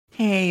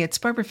Hey, it's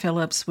Barbara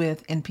Phillips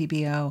with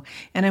NPBO,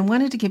 and I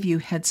wanted to give you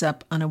a heads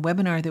up on a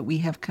webinar that we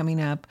have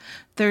coming up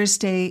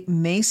Thursday,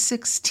 May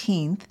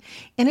 16th,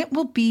 and it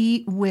will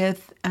be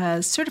with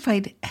a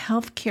certified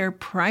healthcare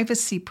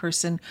privacy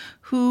person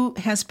who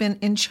has been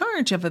in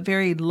charge of a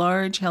very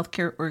large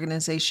healthcare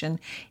organization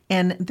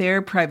and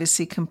their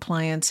privacy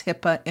compliance,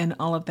 HIPAA, and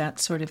all of that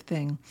sort of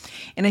thing.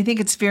 And I think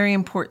it's very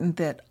important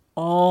that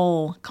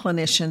all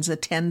clinicians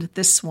attend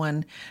this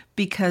one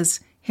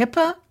because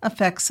HIPAA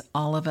affects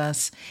all of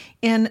us.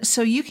 And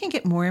so you can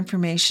get more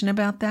information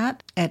about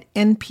that at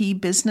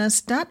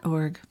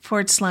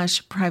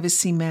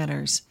npbusiness.org/privacy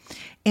matters.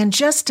 And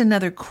just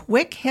another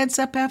quick heads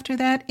up after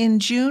that, in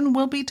June,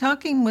 we'll be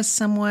talking with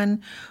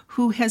someone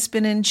who has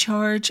been in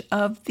charge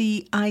of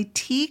the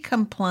IT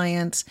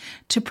compliance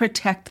to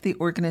protect the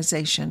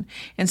organization.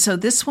 And so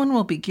this one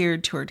will be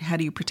geared toward how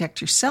do you protect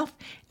yourself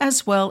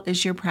as well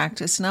as your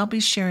practice. And I'll be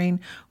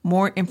sharing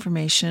more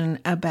information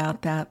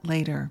about that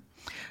later.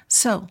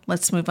 So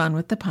let's move on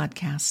with the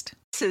podcast.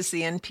 This is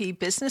the NP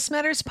Business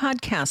Matters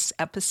Podcast,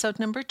 episode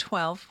number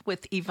 12,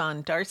 with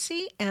Yvonne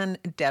Darcy and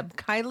Deb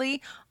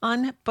Kiley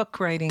on book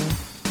writing.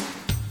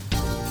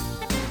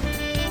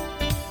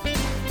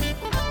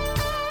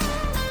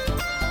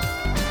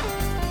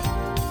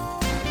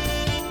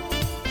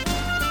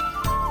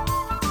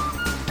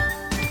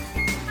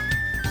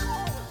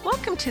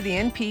 Welcome to the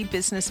NP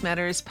Business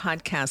Matters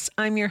Podcast.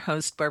 I'm your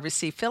host, Barbara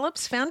C.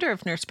 Phillips, founder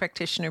of Nurse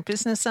Practitioner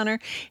Business Owner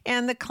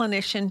and the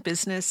Clinician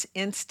Business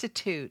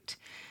Institute.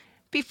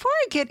 Before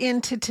I get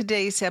into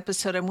today's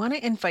episode, I want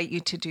to invite you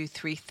to do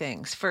three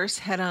things. First,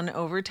 head on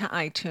over to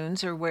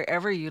iTunes or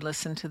wherever you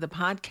listen to the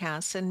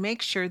podcast and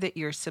make sure that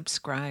you're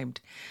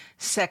subscribed.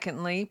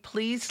 Secondly,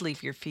 please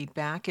leave your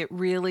feedback. It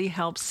really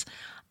helps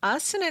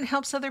us and it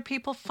helps other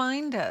people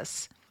find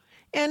us.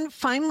 And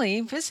finally,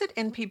 visit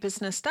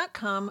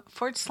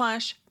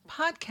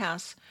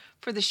npbusiness.com/podcasts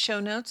for the show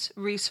notes,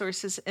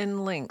 resources,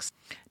 and links.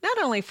 Not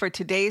only for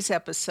today's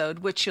episode,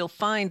 which you'll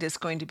find is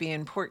going to be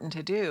important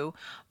to do,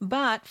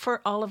 but for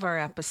all of our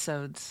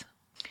episodes.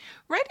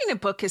 Writing a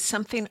book is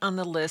something on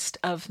the list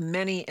of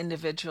many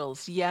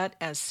individuals, yet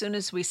as soon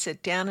as we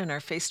sit down and are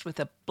faced with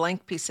a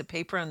blank piece of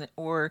paper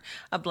or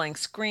a blank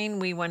screen,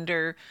 we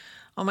wonder,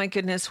 oh my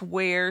goodness,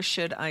 where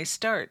should I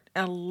start?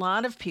 A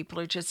lot of people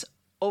are just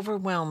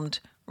overwhelmed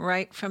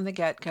right from the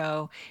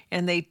get-go,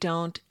 and they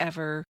don't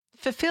ever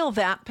fulfill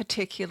that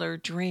particular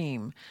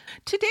dream.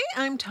 Today,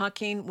 I'm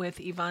talking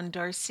with Yvonne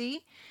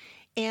Darcy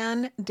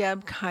and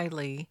Deb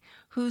Kiley,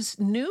 whose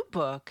new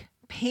book,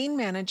 Pain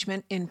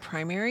Management in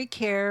Primary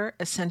Care,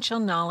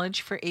 Essential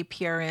Knowledge for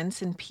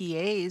APRNs and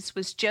PAs,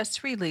 was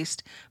just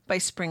released by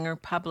Springer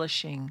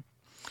Publishing.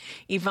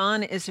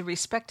 Yvonne is a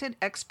respected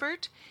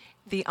expert,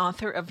 the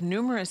author of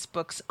numerous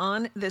books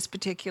on this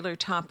particular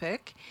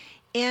topic,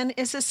 and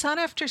is a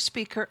sought-after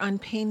speaker on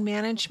pain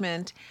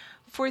management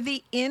for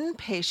the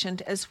inpatient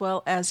as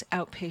well as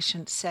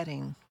outpatient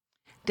setting.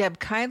 Deb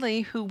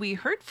Kiley, who we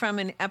heard from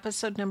in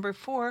episode number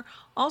 4,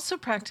 also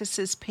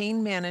practices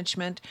pain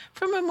management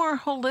from a more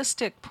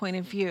holistic point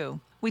of view.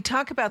 We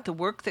talk about the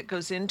work that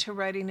goes into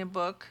writing a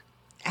book,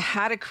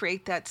 how to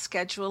create that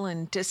schedule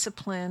and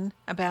discipline,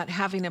 about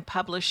having a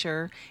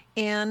publisher,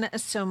 and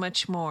so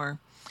much more.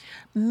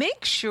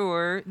 Make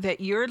sure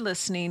that you're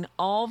listening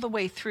all the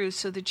way through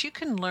so that you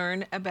can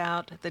learn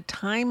about the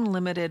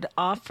time-limited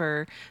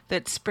offer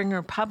that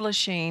Springer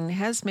Publishing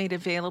has made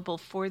available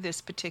for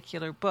this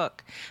particular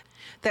book.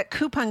 That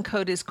coupon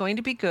code is going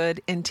to be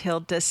good until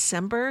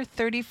December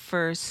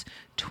 31st,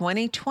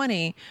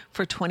 2020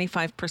 for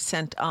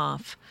 25%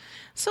 off.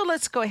 So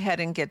let's go ahead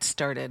and get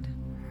started.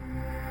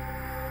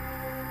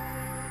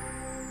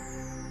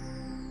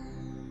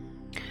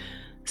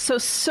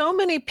 So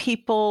many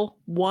people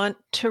want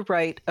to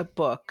write a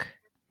book,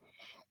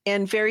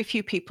 and very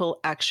few people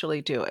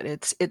actually do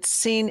it. It's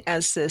seen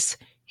as this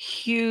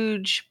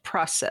huge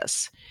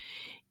process.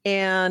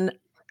 And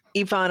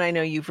Yvonne, I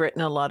know you've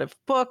written a lot of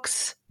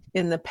books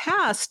in the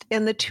past,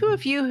 and the two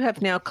of you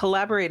have now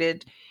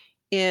collaborated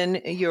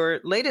in your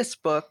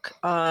latest book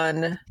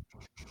on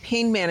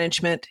pain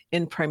management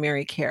in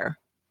primary care.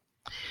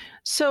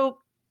 So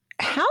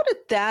how did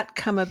that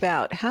come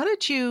about? How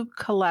did you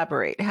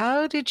collaborate?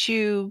 How did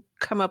you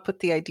come up with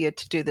the idea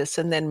to do this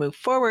and then move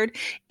forward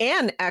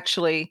and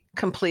actually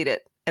complete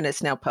it, and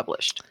it's now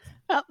published?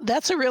 Well,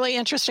 that's a really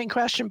interesting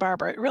question,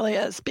 Barbara. It really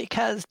is,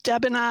 because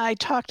Deb and I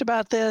talked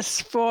about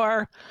this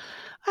for,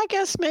 I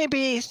guess,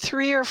 maybe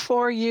 3 or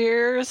 4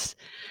 years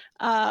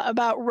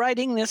about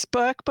writing this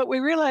book, but we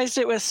realized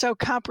it was so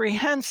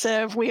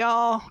comprehensive, we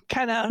all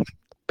kind of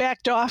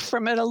backed off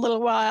from it a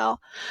little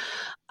while.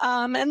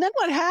 And then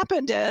what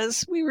happened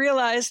is we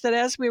realized that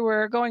as we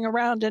were going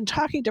around and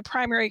talking to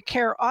primary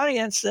care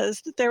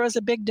audiences, that there was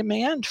a big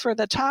demand for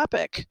the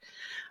topic.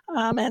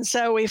 And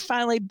so we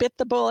finally bit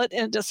the bullet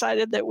and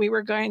decided that we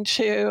were going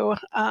to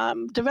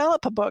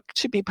develop a book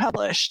to be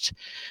published.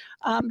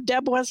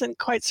 Deb wasn't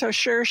quite so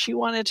sure she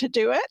wanted to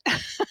do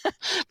it,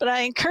 but I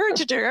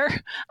encouraged her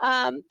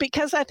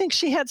because I think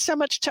she had so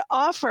much to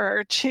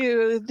offer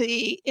to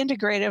the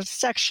integrative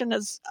section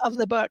of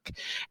the book.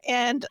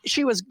 And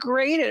she was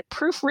great at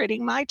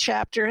proofreading my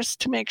chapters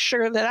to make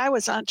sure that I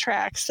was on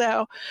track.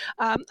 So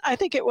I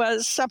think it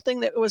was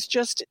something that was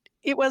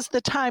it was the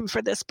time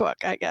for this book,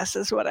 I guess,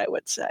 is what I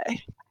would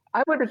say.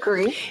 I would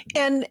agree.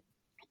 And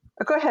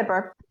go ahead,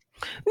 Barb.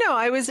 No,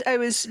 I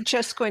was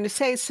just going to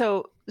say,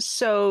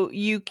 so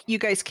you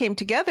guys came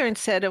together and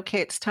said,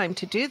 okay, it's time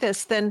to do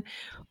this. Then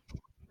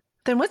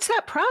what's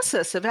that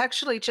process of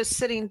actually just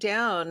sitting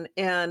down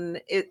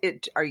and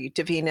are you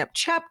divvying up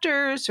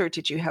chapters, or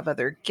did you have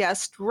other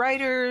guest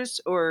writers?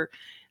 Or,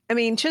 I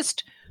mean,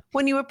 just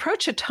when you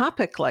approach a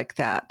topic like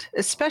that,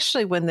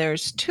 especially when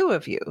there's two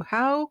of you,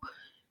 how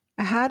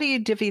do you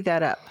divvy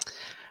that up?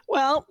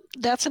 Well,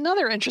 that's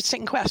another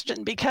interesting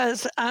question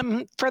because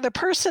for the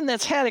person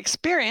that's had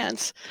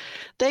experience,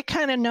 they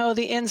kind of know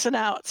the ins and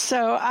outs.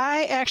 So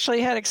I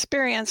actually had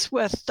experience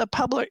with the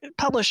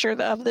publisher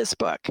of this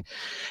book,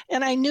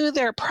 and I knew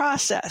their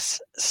process.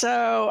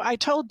 So I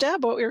told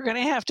Deb what we were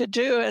going to have to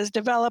do is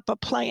develop a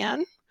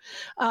plan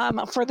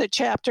for the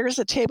chapters,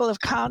 a table of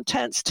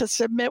contents to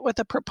submit with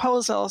a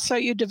proposal. So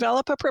you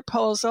develop a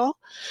proposal,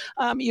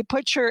 you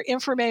put your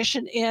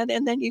information in,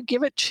 and then you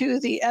give it to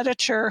the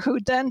editor, who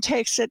then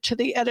takes it to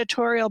the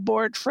editorial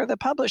board for the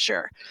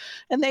publisher.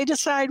 And they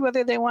decide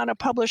whether they want to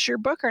publish your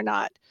book or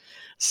not.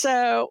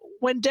 So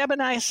when Deb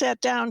and I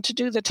sat down to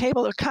do the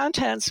table of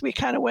contents, we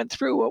kind of went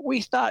through what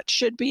we thought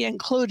should be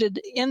included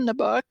in the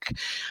book.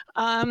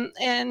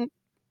 And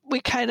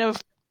we kind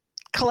of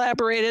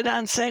collaborated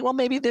on saying, well,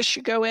 maybe this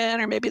should go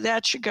in or maybe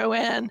that should go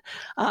in.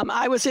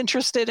 I was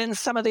interested in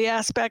some of the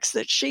aspects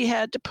that she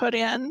had to put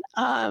in.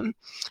 And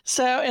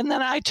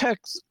then I took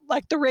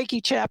like the Reiki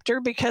chapter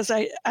because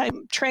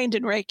I'm trained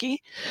in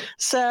Reiki.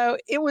 So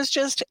it was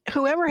just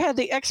whoever had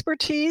the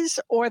expertise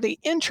or the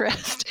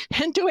interest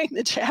in doing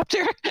the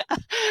chapter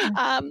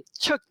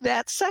took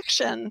that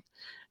section.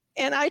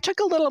 And I took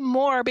a little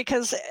more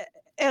because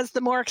as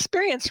the more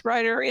experienced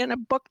writer in a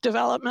book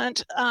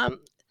development,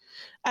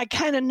 I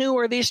kind of knew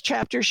where these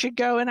chapters should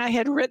go, and I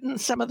had written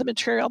some of the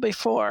material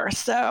before,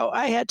 so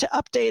I had to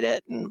update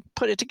it and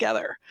put it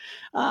together.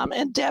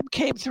 And Deb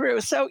came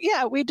through. So,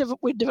 yeah, we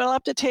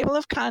developed a table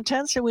of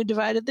contents, and we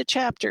divided the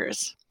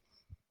chapters.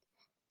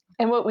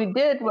 And what we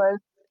did was,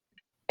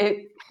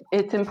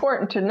 it's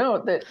important to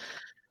note that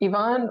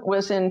Yvonne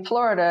was in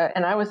Florida,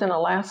 and I was in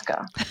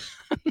Alaska.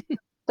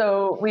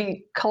 So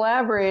we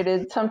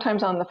collaborated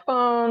sometimes on the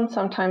phone,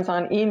 sometimes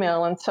on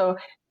email. And so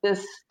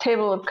this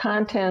table of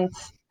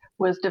contents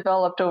was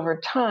developed over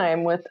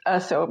time with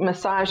us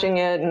massaging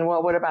it and,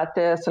 well, what about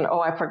this? And, oh,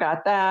 I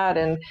forgot that.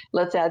 And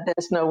let's add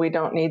this. No, we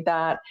don't need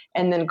that.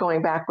 And then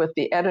going back with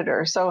the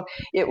editor. So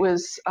it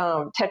was,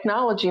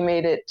 technology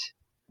made it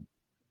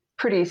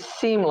pretty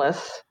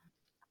seamless.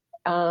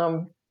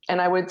 And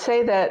I would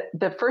say that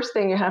the first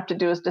thing you have to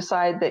do is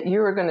decide that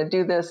you are going to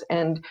do this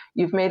and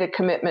you've made a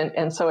commitment.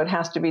 And so it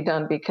has to be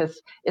done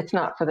because it's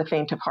not for the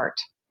faint of heart.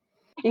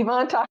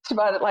 Yvonne talks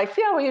about it like,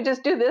 yeah, well, you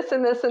just do this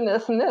and this and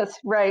this and this,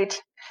 right?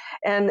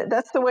 And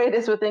that's the way it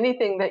is with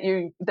anything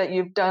that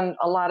you've done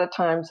a lot of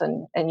times,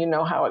 and you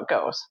know how it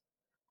goes.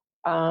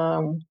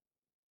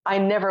 I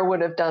never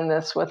would have done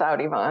this without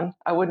Yvonne.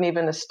 I wouldn't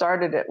even have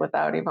started it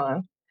without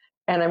Yvonne.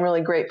 And I'm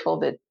really grateful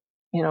that,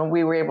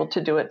 we were able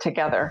to do it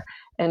together.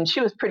 And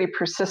she was pretty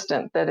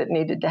persistent that it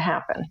needed to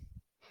happen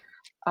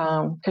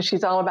because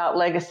she's all about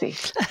legacy.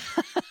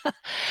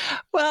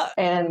 Well,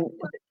 and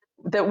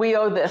that we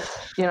owe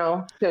this,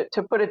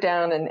 to put it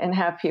down and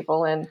have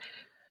people. And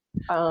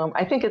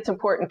I think it's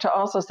important to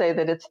also say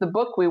that it's the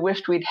book we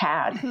wished we'd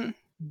had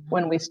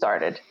when we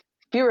started.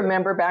 If you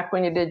remember back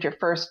when you did your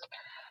first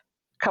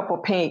couple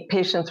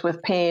patients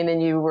with pain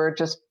and you were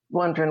just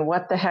wondering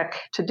what the heck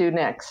to do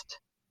next,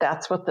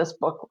 that's what this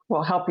book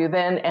will help you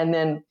then and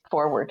then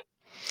forward.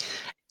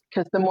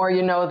 Because the more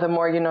you know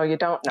you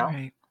don't know.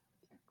 Right.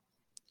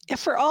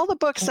 For all the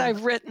books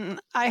I've written,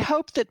 I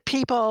hope that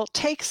people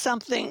take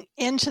something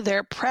into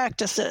their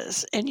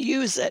practices and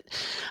use it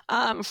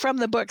from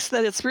the books,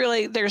 that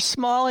they're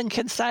small and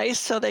concise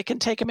so they can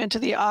take them into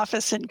the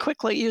office and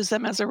quickly use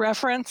them as a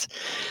reference.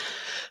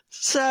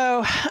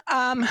 So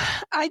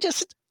I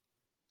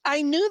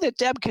knew that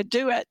Deb could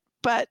do it,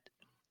 but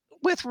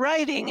with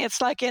writing,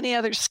 it's like any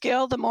other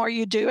skill. The more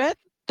you do it,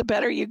 the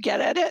better you get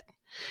at it.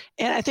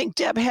 And I think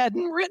Deb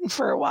hadn't written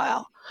for a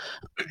while.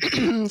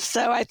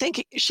 So I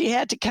think she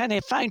had to kind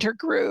of find her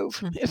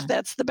groove, if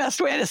that's the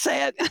best way to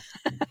say it.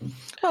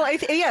 Well,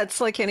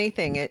 it's like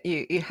anything.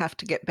 You have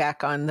to get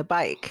back on the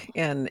bike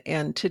and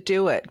to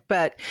do it.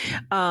 But,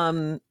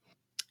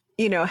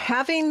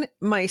 having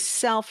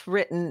myself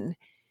written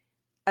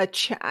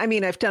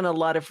I've done a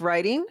lot of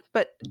writing,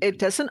 but it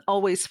doesn't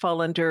always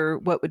fall under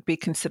what would be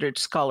considered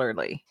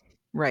scholarly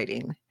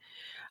writing.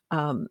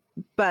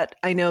 But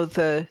I know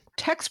the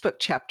textbook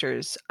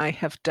chapters I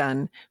have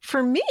done,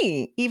 for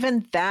me,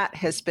 even that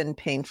has been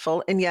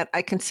painful. And yet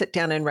I can sit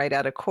down and write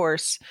out a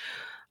course,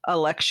 a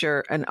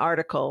lecture, an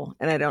article,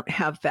 and I don't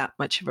have that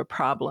much of a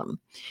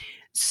problem.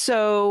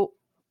 So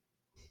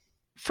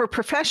for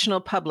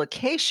professional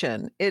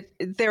publication,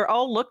 they're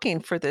all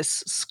looking for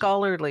this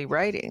scholarly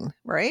writing,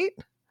 right?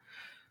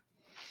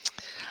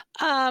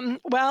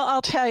 Well,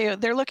 I'll tell you,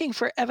 they're looking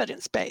for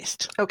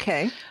evidence-based.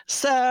 Okay.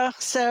 So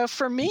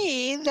for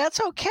me,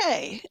 that's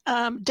okay.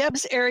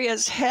 Deb's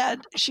areas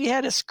she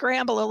had to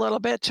scramble a little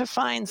bit to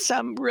find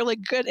some really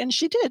good, and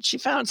she did. She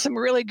found some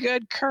really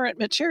good current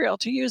material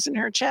to use in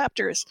her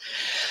chapters.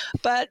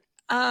 But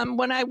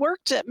when I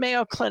worked at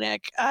Mayo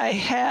Clinic, I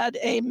had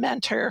a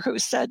mentor who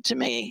said to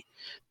me,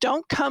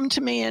 don't come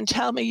to me and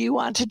tell me you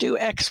want to do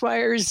X, Y,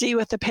 or Z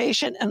with the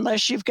patient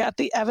unless you've got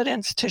the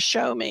evidence to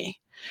show me.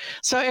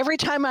 So every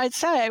time I'd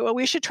say, well,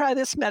 we should try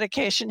this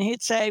medication,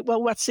 he'd say,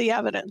 well, what's the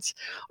evidence?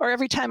 Or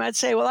every time I'd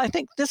say, well, I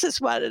think this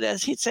is what it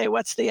is, he'd say,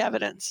 what's the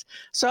evidence?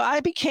 So I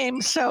became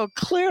so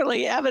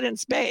clearly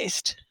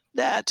evidence-based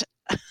that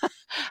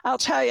I'll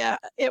tell you,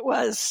 it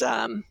was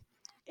an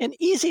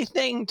easy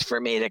thing for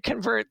me to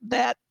convert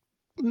that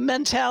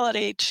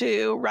mentality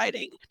to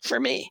writing for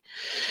me.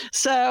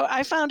 So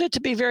I found it to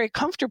be very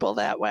comfortable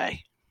that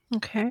way.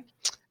 Okay.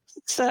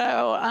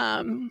 So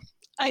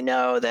I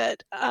know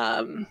that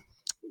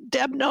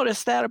Deb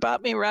noticed that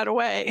about me right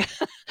away,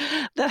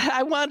 that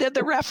I wanted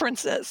the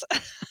references.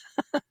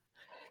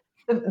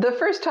 The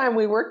first time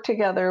we worked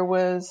together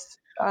was,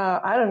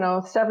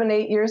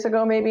 7-8 years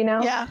ago, maybe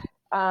now. Yeah.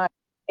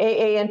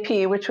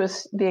 AANP, which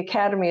was the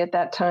academy at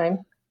that time,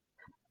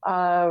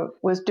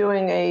 was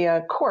doing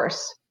a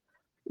course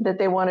that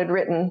they wanted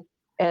written,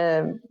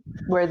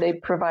 where they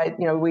provide,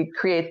 we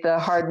create the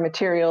hard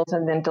materials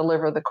and then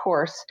deliver the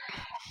course.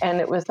 And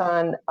it was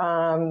on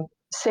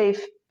safe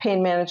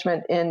pain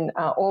management in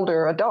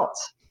older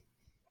adults.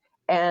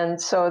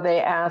 And so they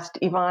asked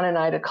Yvonne and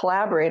I to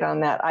collaborate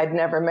on that. I'd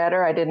never met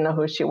her. I didn't know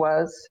who she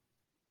was.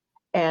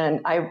 And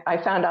I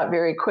found out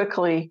very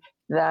quickly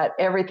that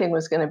everything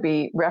was going to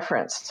be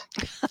referenced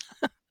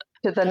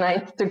to the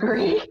 9th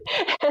degree.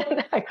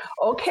 And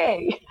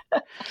okay.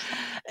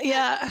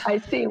 Yeah. I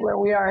see where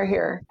we are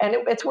here. And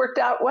it's worked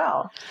out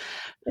well.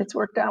 It's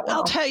worked out well.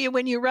 I'll tell you,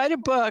 when you write a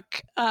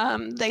book,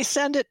 they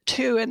send it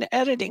to an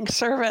editing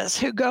service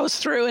who goes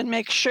through and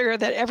makes sure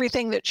that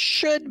everything that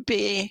should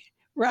be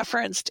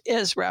referenced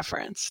is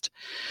referenced.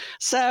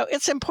 So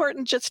it's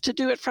important just to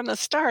do it from the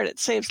start. It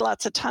saves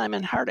lots of time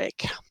and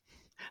heartache.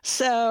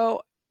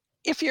 So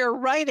if you're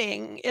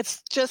writing,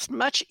 it's just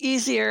much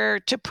easier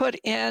to put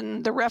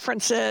in the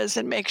references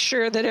and make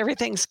sure that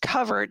everything's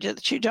covered,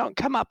 that you don't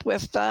come up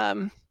with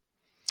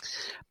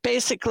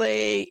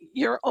basically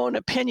your own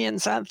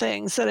opinions on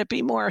things, that it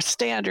be more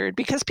standard,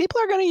 because people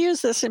are going to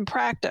use this in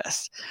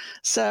practice.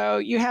 So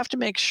you have to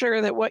make sure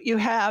that what you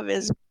have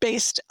is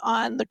based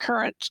on the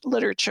current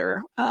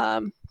literature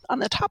on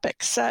the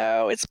topic.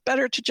 So it's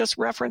better to just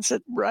reference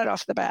it right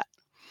off the bat.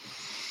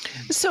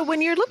 So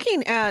when you're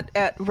looking at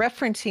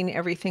referencing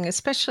everything,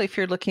 especially if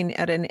you're looking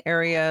at an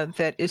area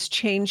that is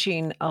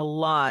changing a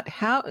lot,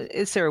 how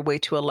is there a way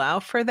to allow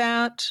for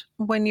that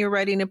when you're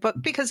writing a book?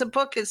 Because a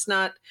book is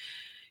not,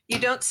 you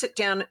don't sit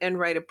down and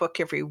write a book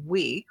every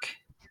week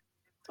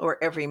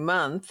or every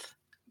month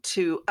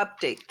to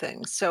update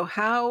things. So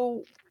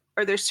how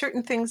are there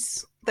certain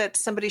things that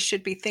somebody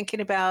should be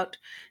thinking about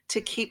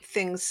to keep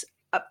things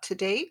up to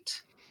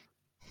date,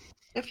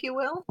 if you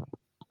will?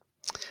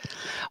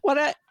 What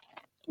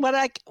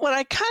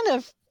I kind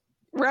of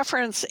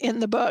reference in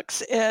the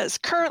books is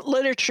current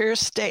literature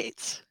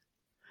states.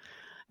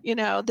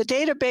 The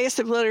database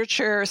of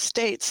literature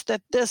states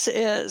that this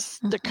is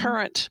the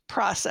current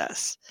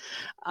process.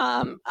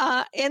 And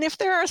if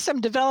there are some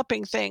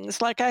developing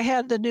things, like I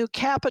had the new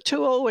CAPA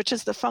tool, which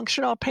is the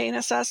functional pain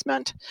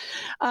assessment,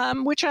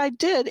 which I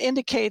did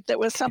indicate that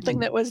was something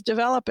that was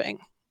developing.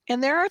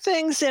 And there are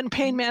things in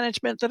pain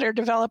management that are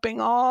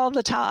developing all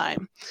the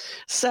time.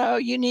 So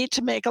you need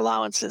to make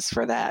allowances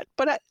for that.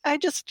 But I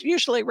just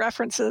usually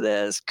reference it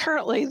as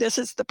currently this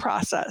is the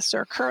process,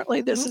 or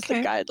currently this is the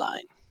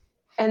guideline.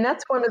 And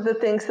that's one of the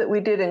things that we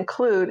did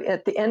include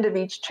at the end of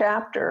each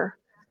chapter.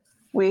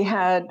 We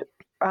had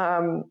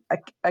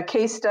a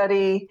case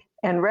study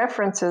and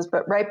references,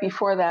 but right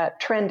before that,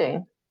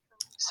 trending.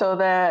 So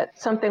that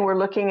something we're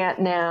looking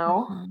at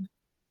now,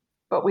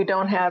 but we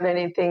don't have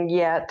anything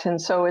yet.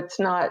 And so it's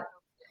not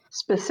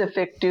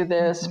specific, do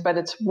this, but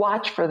it's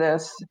watch for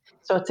this.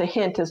 So it's a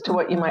hint as to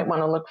what you might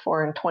want to look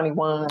for in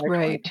 21 or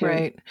 22.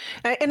 Right.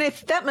 And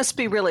that must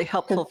be really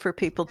helpful for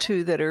people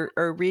too that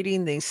are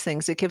reading these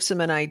things. It gives them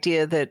an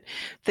idea that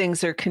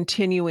things are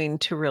continuing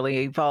to really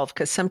evolve.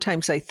 Because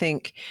sometimes I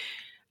think,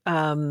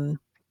 a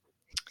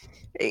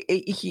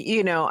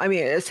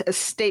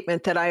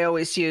statement that I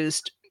always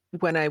used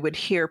when I would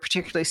hear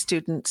particularly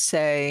students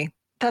say,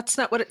 that's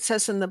not what it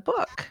says in the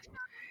book.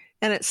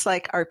 And it's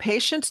like, our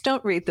patients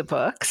don't read the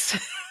books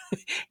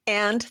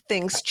and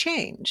things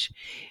change.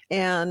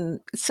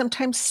 And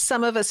sometimes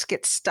some of us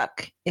get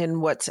stuck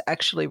in what's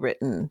actually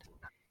written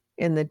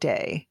in the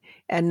day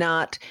and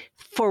not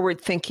forward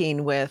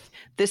thinking with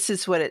this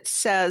is what it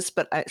says,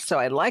 so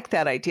I like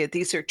that idea.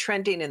 These are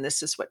trending and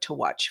this is what to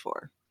watch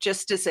for,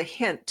 just as a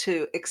hint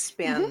to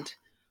expand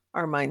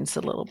our minds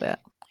a little bit.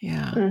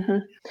 Yeah. Mm-hmm.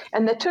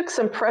 And that took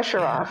some pressure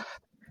off,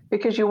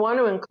 because you want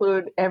to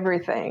include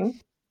everything,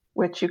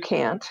 which you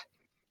can't.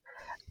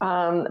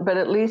 But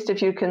at least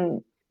if you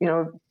can,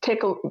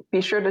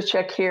 be sure to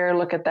check here,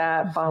 look at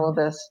that, follow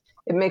this.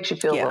 It makes you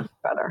feel a little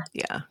better.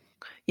 Yeah.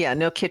 Yeah.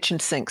 No kitchen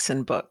sinks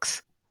in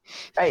books.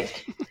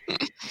 Right.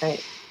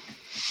 Right.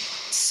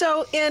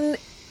 So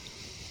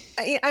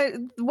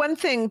one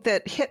thing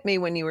that hit me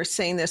when you were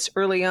saying this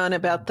early on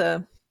about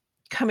the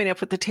coming up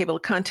with the table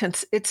of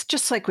contents, it's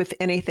just like with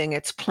anything,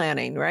 it's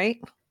planning,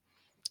 right?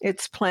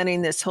 It's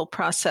planning this whole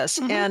process.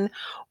 Mm-hmm. And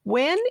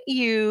when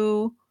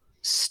you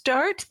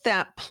start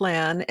that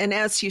plan, and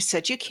as you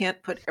said, you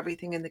can't put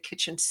everything in the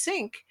kitchen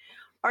sink,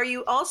 are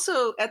you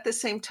also at the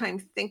same time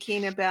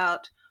thinking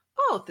about,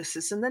 oh, this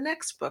is in the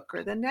next book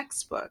or the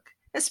next book?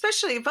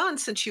 Especially Yvonne,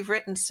 since you've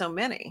written so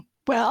many.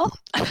 Well,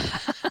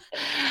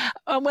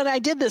 when I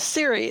did this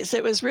series,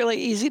 it was really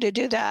easy to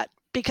do that,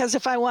 because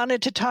if I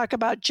wanted to talk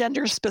about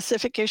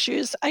gender-specific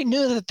issues, I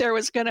knew that there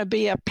was going to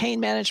be a pain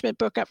management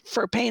book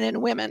for pain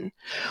in women.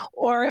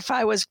 Or if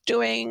I was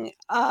doing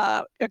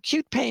an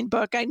acute pain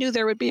book, I knew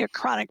there would be a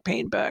chronic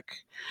pain book.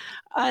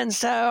 And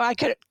so I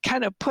could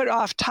kind of put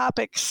off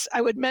topics.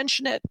 I would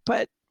mention it,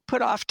 but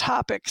put off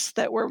topics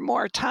that were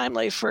more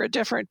timely for a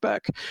different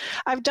book.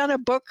 I've done a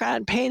book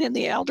on pain in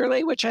the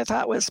elderly, which I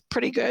thought was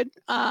pretty good.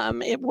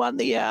 It won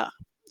the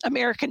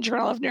American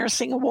Journal of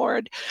Nursing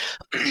Award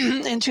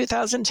in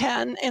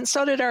 2010, and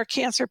so did our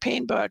cancer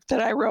pain book that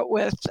I wrote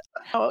with.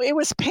 It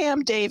was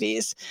Pam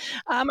Davies.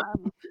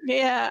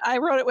 I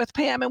wrote it with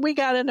Pam, and we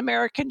got an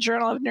American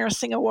Journal of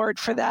Nursing Award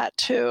for that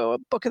too,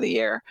 Book of the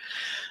Year.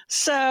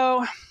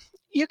 So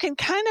you can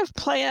kind of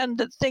plan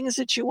the things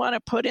that you want to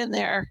put in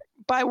there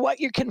by what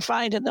you can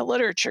find in the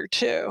literature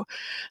too.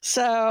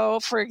 So,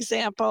 for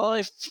example,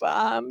 if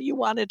you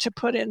wanted to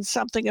put in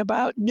something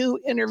about new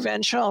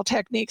interventional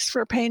techniques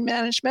for pain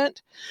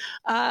management,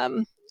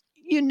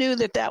 you knew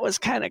that was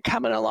kind of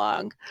coming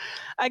along.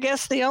 I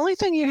guess the only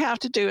thing you have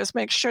to do is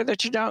make sure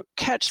that you don't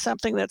catch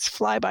something that's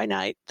fly by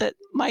night that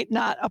might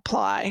not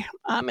apply.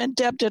 And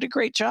Deb did a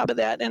great job of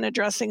that in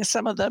addressing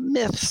some of the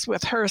myths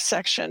with her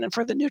section and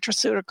for the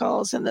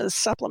nutraceuticals and the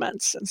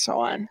supplements and so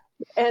on.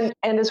 And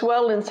as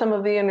well in some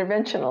of the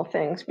interventional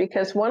things,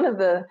 because one of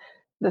the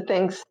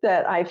things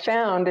that I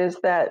found is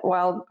that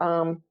while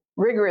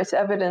rigorous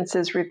evidence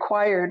is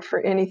required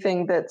for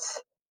anything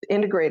that's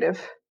integrative,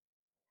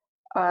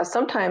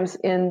 sometimes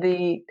in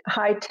the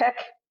high-tech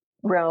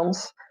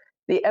realms,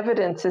 the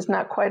evidence is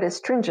not quite as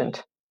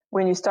stringent.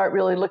 When you start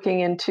really looking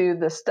into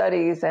the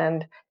studies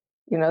and,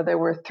 there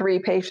were 3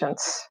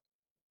 patients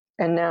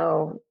and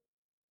now,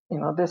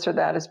 this or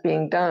that is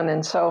being done.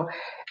 And so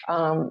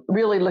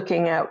really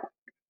looking at,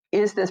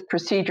 is this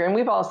procedure, and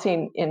we've all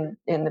seen in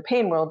the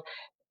pain world,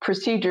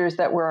 procedures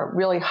that were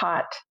really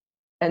hot,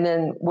 and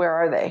then where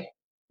are they?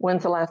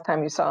 When's the last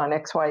time you saw an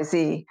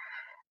XYZ?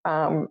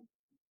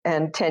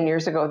 And 10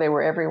 years ago, they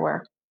were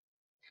everywhere.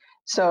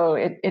 So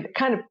it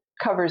kind of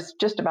covers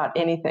just about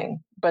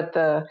anything, but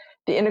the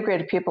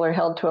integrated people are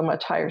held to a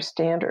much higher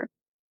standard.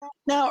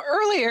 Now,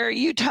 earlier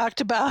you talked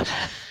about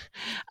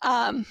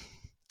the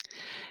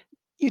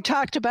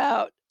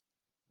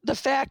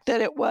fact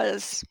that it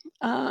was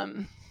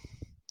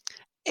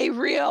a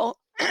real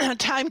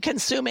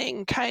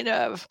time-consuming kind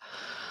of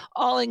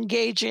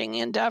all-engaging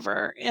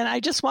endeavor. And I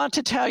just want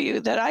to tell you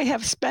that I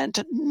have spent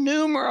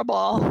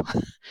innumerable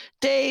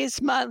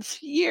days,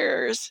 months,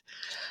 years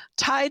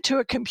tied to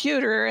a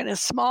computer in a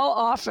small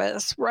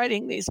office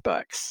writing these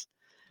books.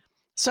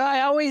 So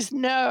I always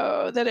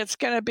know that it's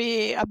going to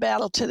be a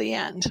battle to the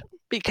end,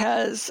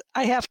 because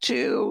I have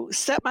to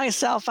set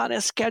myself on a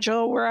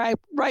schedule where I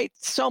write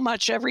so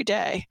much every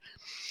day.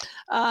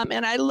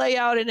 And I lay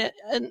out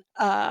an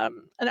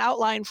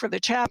outline for the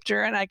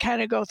chapter, and I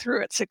kind of go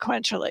through it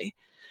sequentially.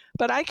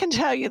 But I can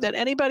tell you that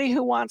anybody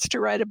who wants to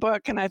write a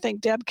book, and I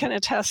think Deb can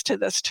attest to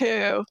this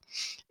too,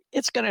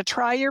 it's going to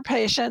try your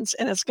patience,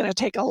 and it's going to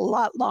take a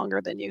lot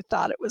longer than you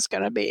thought it was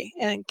going to be,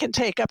 and can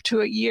take up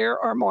to a year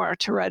or more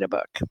to write a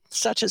book,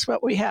 such as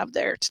what we have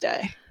there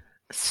today.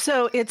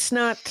 So it's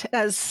not,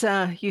 as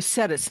you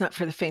said, it's not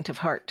for the faint of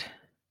heart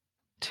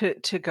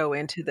to go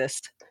into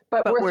this,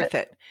 but worth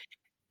it.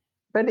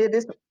 But it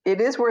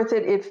is worth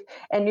it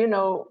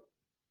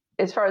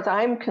as far as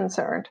I'm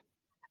concerned,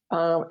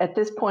 at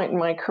this point in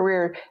my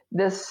career,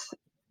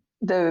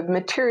 the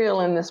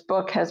material in this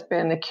book has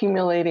been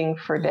accumulating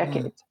for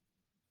decades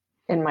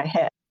in my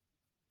head,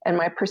 and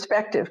my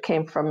perspective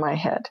came from my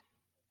head.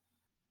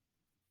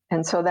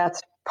 And so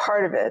that's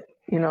part of it.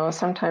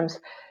 Sometimes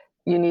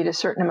you need a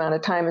certain amount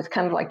of time. It's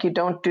kind of like you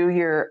don't do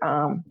your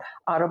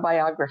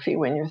autobiography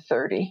when you're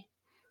 30.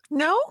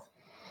 No?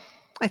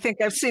 I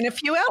think I've seen a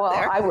few out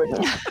there. Well, I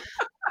wouldn't.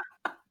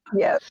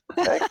 Yes.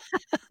 But,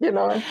 it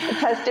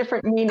has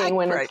different meaning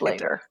when it's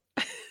later.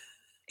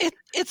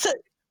 It's a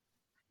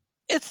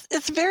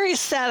It's very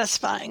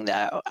satisfying,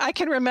 though. I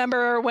can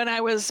remember when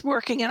I was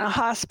working in a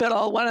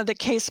hospital, one of the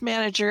case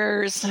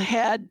managers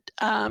had,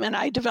 and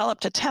I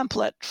developed a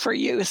template for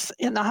use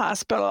in the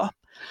hospital,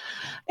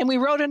 and we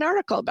wrote an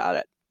article about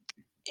it.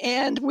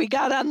 And we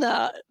got on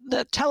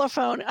the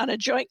telephone on a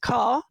joint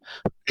call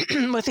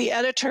with the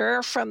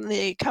editor from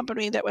the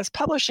company that was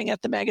publishing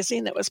it, the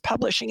magazine that was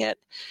publishing it.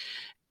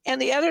 And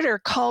the editor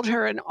called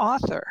her an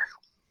author.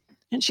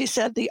 And she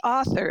said, the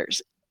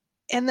authors.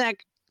 And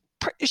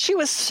she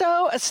was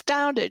so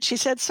astounded. She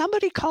said,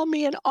 somebody called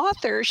me an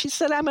author. She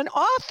said, I'm an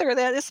author.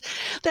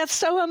 That's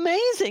so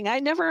amazing. I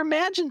never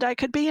imagined I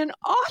could be an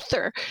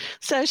author.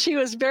 So she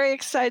was very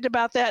excited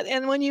about that.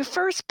 And when you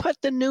first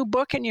put the new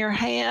book in your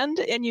hand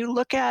and you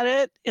look at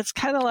it, it's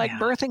kind of like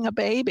birthing a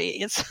baby.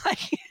 It's like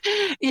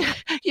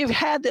you've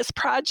had this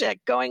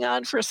project going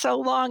on for so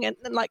long, and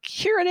like,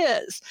 here it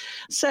is.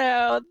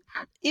 So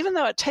even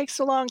though it takes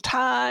a long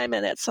time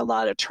and it's a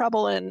lot of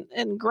trouble and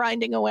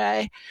grinding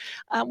away,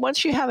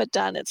 once you have it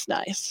done, it's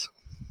nice.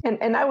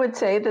 And I would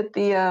say that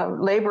the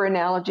labor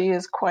analogy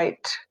is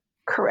quite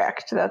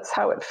correct. That's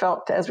how it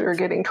felt as we were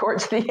getting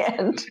towards the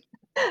end,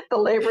 the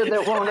labor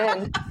that won't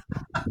end.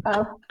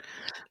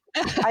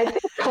 I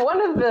think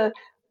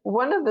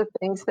one of the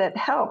things that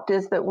helped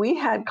is that we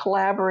had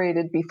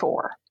collaborated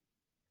before.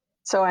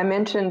 So I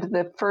mentioned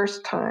the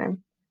first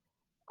time,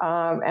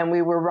 and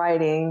we were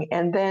writing,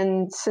 and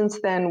then since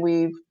then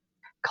we've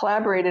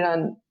collaborated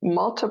on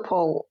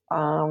multiple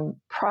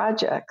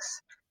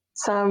projects,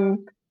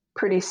 some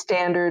pretty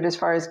standard as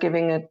far as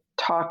giving a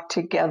talk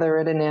together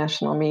at a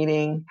national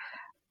meeting,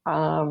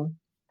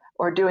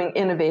 or doing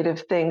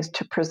innovative things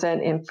to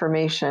present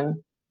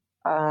information,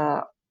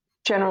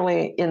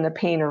 generally in the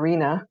pain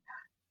arena.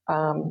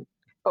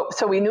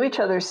 So we knew each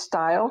other's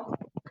style,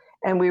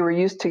 and we were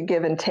used to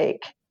give and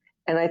take.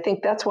 And I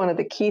think that's one of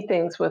the key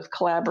things with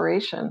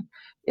collaboration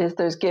is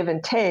there's give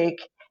and take.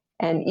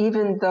 And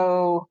even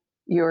though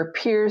your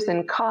peers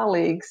and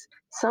colleagues,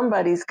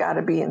 somebody's got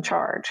to be in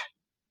charge.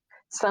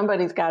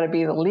 Somebody's got to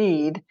be the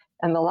lead.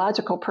 And the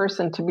logical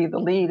person to be the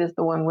lead is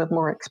the one with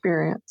more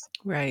experience.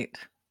 Right.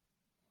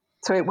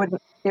 So it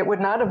would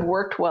not have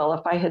worked well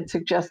if I had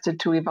suggested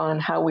to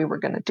Yvonne how we were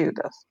going to do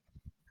this.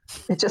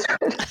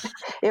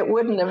 It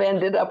wouldn't have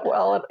ended up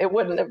well. It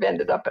wouldn't have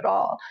ended up at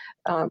all.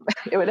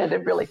 It would have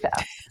ended really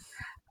fast.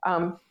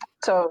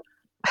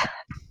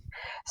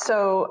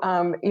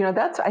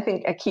 That's, I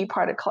think, a key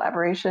part of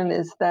collaboration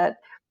is that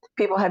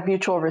people have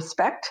mutual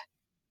respect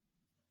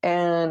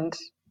and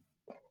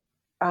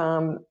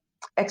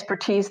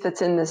expertise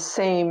that's in the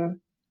same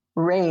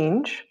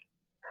range,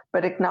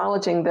 but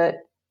acknowledging that,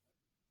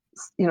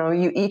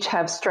 you each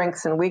have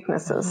strengths and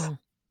weaknesses,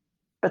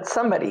 but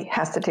somebody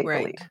has to take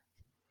the lead.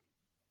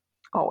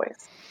 Always.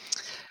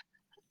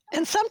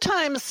 And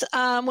sometimes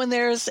when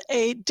there's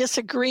a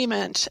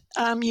disagreement,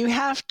 you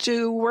have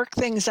to work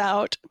things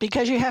out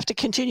because you have to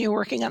continue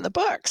working on the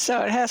book.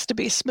 So it has to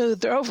be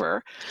smoothed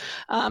over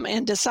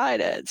and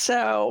decided.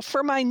 So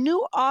for my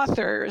new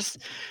authors,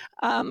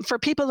 for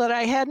people that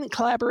I hadn't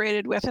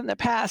collaborated with in the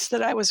past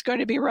that I was going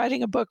to be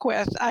writing a book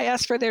with, I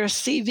asked for their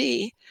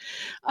CV.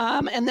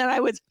 And then I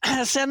would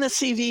send the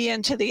CV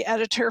into the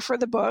editor for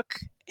the book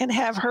and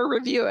have her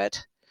review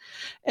it.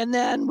 And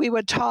then we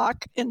would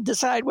talk and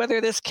decide whether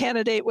this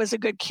candidate was a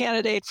good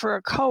candidate for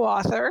a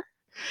co-author.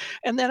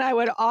 And then I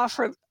would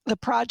offer the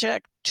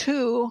project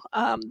to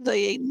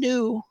the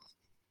new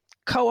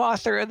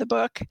co-author of the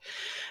book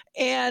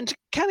and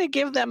kind of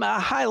give them a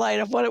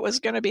highlight of what it was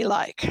going to be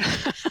like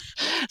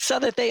so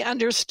that they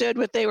understood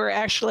what they were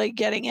actually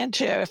getting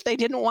into. If they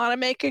didn't want to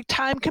make a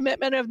time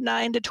commitment of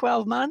 9 to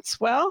 12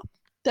 months, well,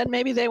 then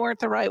maybe they weren't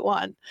the right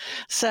one.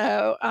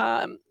 So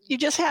you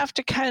just have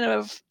to kind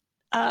of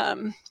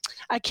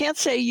I can't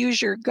say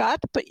use your gut,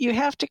 but you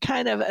have to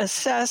kind of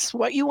assess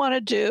what you want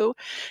to do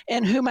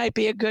and who might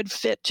be a good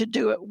fit to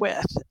do it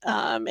with.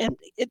 And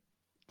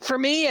for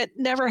me, it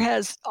never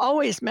has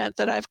always meant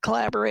that I've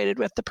collaborated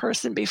with the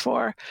person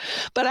before,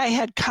 but I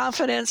had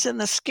confidence in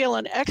the skill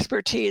and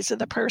expertise of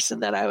the person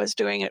that I was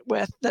doing it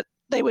with, that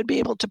they would be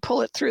able to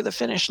pull it through the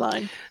finish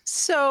line.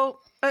 So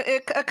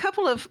a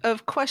couple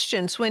of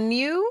questions. When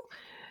you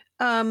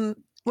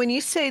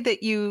say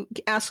that you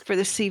ask for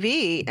the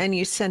CV and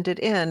you send it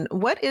in,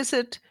 what is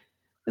it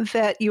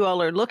that you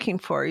all are looking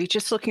for? Are you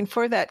just looking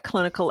for that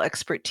clinical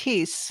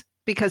expertise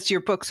because your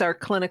books are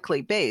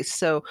clinically based?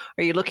 So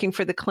are you looking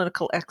for the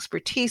clinical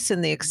expertise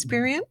and the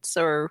experience,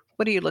 or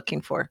what are you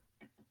looking for?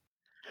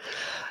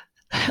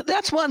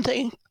 That's one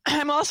thing.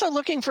 I'm also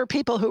looking for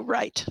people who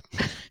write.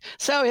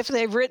 So if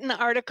they've written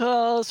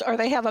articles or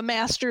they have a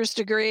master's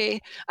degree,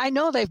 I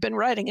know they've been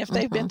writing if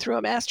they've been through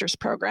a master's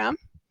program.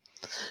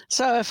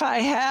 So if I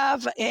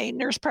have a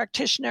nurse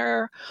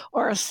practitioner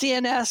or a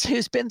CNS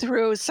who's been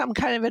through some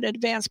kind of an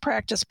advanced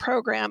practice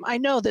program, I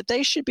know that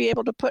they should be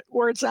able to put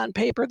words on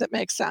paper that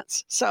make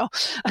sense. So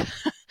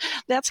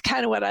that's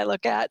kind of what I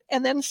look at.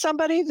 And then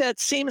somebody that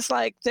seems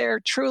like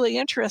they're truly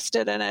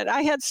interested in it.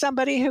 I had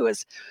somebody who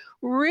was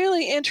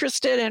really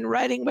interested in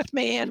writing with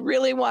me and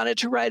really wanted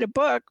to write a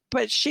book,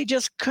 but she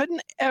just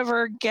couldn't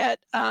ever get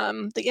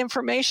the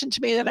information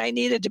to me that I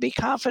needed to be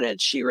confident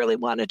she really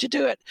wanted to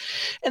do it.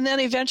 And then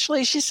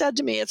eventually she said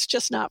to me, it's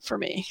just not for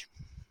me.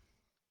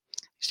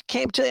 She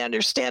came to the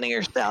understanding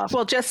herself.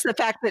 Well, just the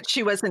fact that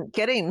she wasn't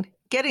getting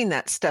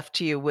that stuff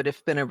to you would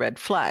have been a red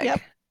flag.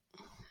 Yep.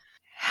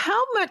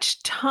 How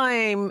much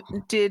time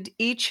did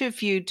each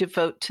of you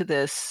devote to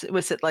this?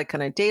 Was it like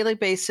on a daily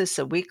basis,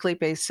 a weekly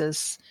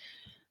basis?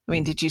 I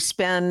mean, did you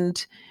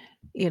spend,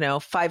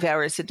 5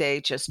 hours a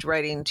day just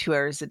writing, 2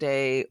 hours a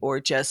day,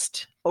 or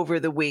just over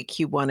the week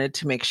you wanted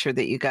to make sure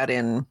that you got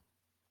in,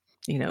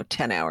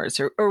 10 hours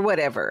or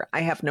whatever?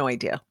 I have no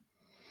idea.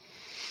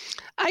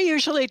 I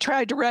usually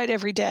tried to write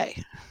every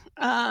day.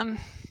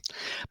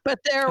 But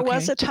there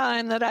was a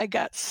time that I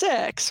got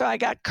sick. So I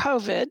got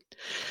COVID,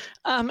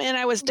 and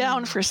I was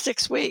down for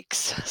 6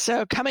 weeks.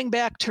 So coming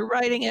back to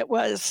writing it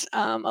was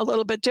a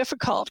little bit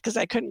difficult because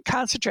I couldn't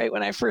concentrate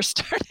when I first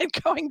started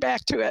going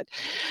back to it.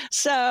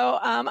 So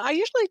I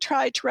usually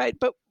tried to write,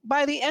 but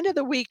by the end of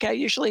the week, I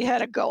usually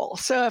had a goal.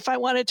 So if I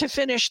wanted to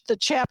finish the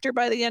chapter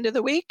by the end of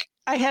the week,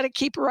 I had to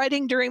keep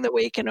writing during the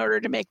week in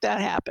order to make that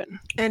happen.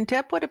 And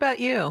Deb, what about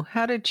you?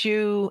 How did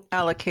you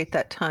allocate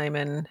that time?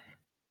 And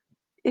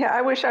yeah,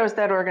 I wish I was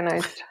that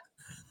organized.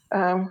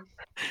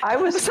 I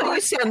was. So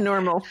you sound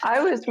normal. I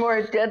was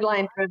more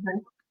deadline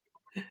driven.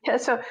 Yeah,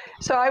 so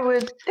I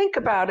would think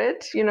about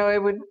it.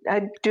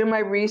 I'd do my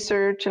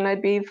research, and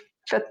I'd be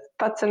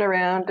futzing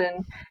around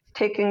and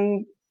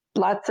taking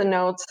lots of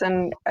notes.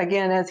 And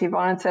again, as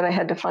Yvonne said, I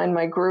had to find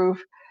my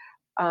groove.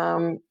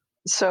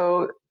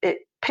 So it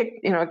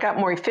got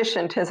more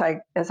efficient as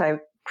I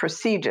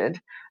proceeded,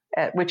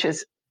 which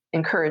is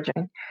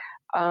encouraging.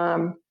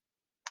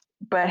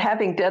 But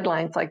having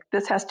deadlines like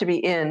this has to be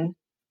in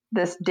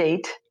this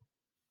date,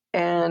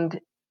 and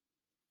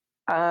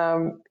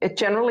it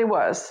generally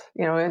was,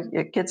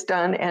 it gets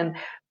done. And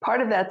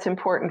part of that's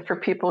important for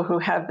people who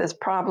have this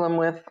problem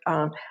with,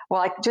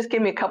 just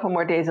give me a couple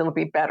more days, it'll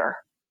be better.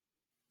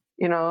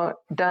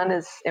 Done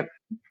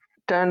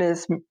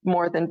is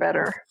more than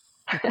better.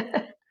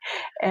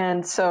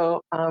 And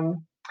so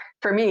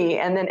for me,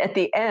 and then at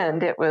the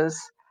end,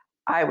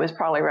 I was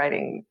probably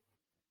writing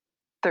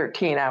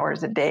 13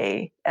 hours a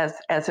day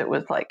as it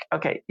was like,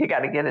 okay, you got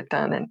to get it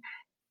done.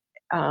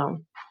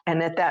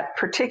 And at that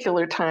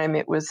particular time,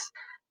 it was,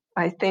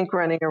 I think,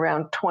 running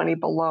around 20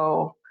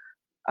 below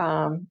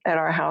at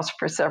our house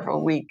for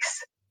several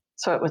weeks.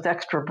 So it was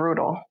extra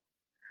brutal,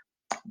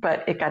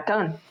 but it got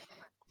done.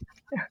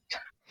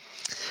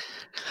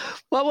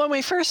 Well, when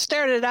we first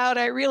started out,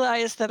 I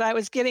realized that I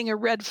was getting a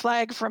red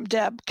flag from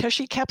Deb because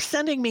she kept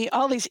sending me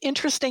all these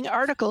interesting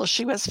articles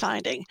she was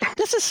finding.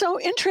 This is so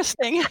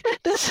interesting.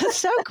 This is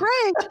so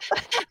great.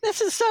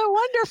 This is so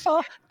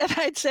wonderful. And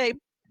I'd say,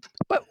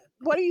 but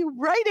what are you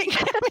writing?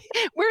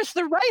 Where's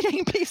the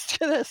writing piece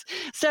to this?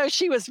 So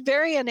she was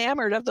very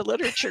enamored of the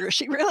literature.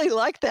 She really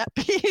liked that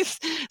piece.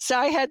 So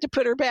I had to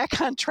put her back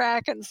on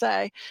track and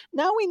say,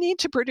 now we need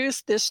to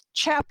produce this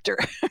chapter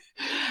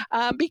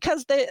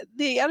because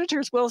the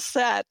editors will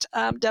set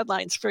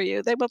deadlines for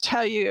you. They will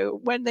tell you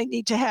when they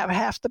need to have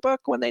half the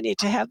book, when they need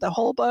to have the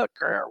whole book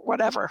or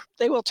whatever.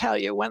 They will tell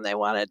you when they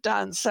want it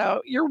done.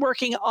 So you're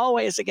working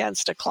always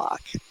against a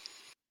clock.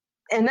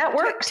 And that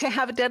works. To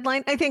have a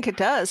deadline? I think it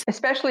does.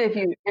 Especially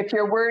if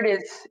your word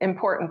is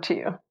important to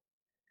you. If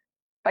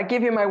I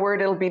give you my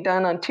word, it'll be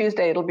done on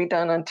Tuesday, it'll be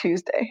done on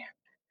Tuesday.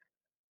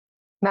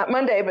 Not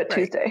Monday, but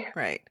Tuesday.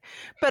 Right.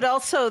 But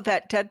also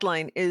that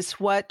deadline is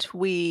what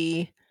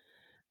we,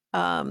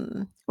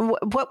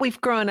 what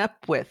we've grown up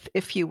with,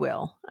 if you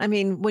will. I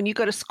mean, when you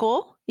go to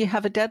school, you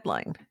have a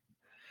deadline.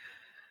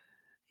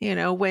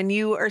 When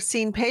you are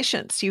seeing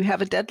patients, you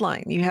have a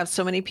deadline. You have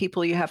so many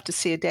people you have to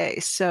see a day.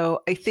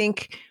 So I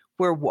think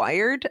we're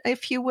wired,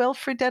 if you will,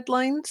 for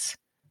deadlines.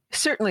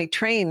 Certainly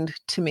trained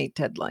to meet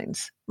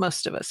deadlines,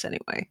 most of us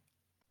anyway.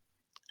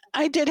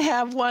 I did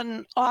have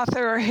one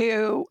author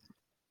who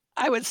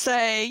I would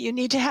say you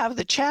need to have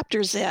the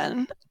chapters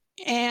in,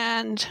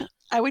 and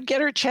I would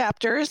get her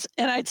chapters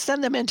and I'd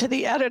send them into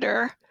the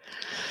editor.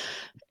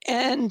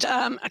 And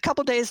a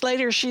couple days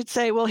later, she'd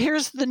say, well,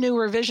 here's the new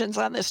revisions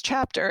on this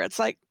chapter. It's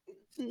like,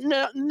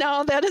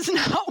 no, that is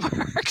not how it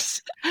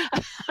works.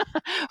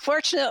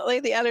 Fortunately,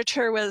 the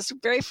editor was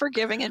very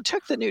forgiving and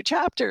took the new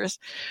chapters.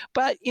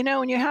 But,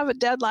 when you have a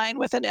deadline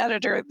with an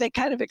editor, they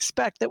kind of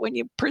expect that when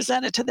you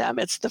present it to them,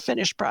 it's the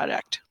finished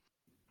product.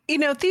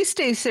 These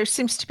days, there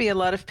seems to be a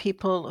lot of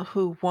people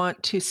who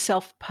want to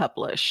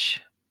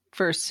self-publish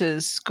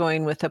versus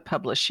going with a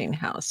publishing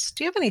house.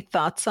 Do you have any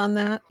thoughts on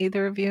that,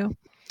 either of you?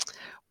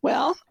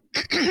 Well,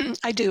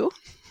 I do.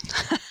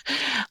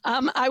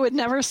 I would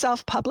never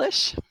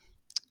self-publish.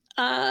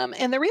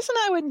 And the reason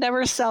I would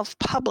never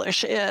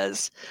self-publish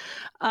is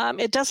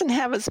it doesn't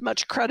have as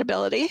much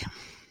credibility.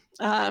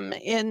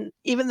 And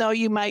even though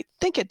you might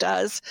think it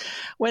does,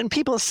 when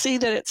people see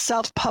that it's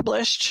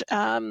self-published,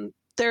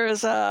 there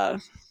is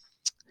a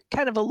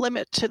kind of a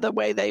limit to the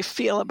way they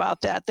feel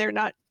about that.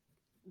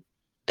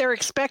 They're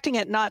expecting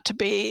it not to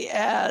be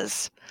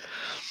as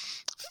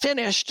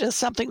finished as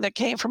something that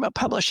came from a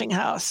publishing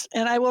house.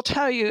 And I will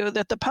tell you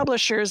that the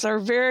publishers are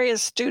very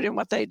astute in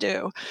what they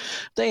do.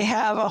 They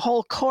have a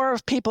whole core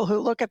of people who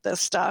look at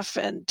this stuff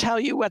and tell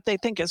you what they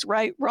think is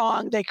right,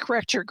 wrong. They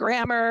correct your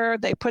grammar.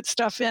 They put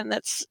stuff in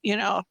that's,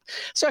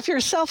 so if you're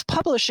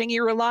self-publishing,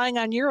 you're relying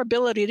on your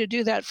ability to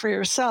do that for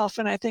yourself.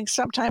 And I think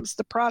sometimes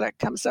the product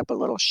comes up a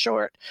little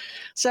short.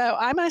 So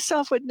I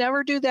myself would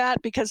never do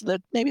that because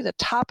of maybe the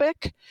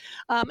topic.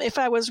 If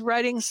I was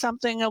writing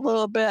something a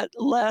little bit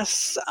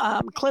less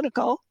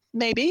clinical,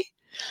 maybe,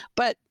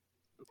 but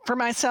for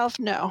myself,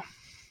 no.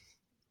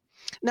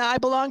 Now, I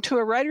belong to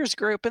a writers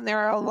group, and there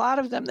are a lot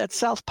of them that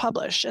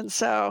self-publish, and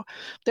so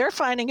they're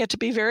finding it to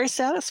be very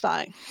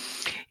satisfying.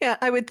 Yeah,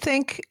 I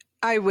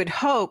would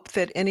hope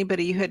that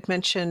anybody, you had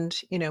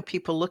mentioned,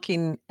 people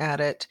looking at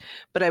it,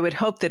 but I would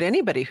hope that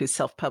anybody who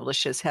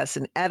self-publishes has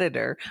an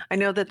editor. I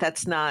know that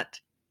that's not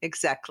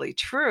exactly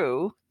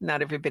true.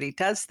 Not everybody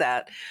does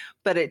that,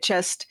 but it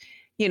just,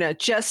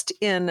 just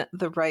in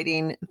the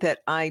writing that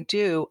I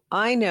do,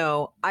 I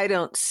know I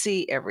don't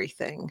see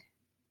everything.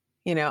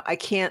 I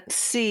can't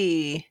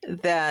see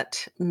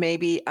that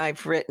maybe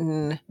I've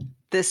written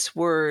this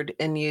word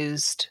and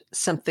used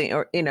something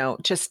or,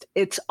 just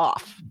it's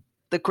off.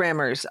 The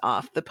grammar is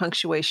off. The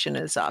punctuation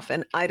is off.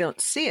 And I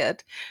don't see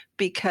it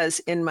because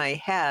in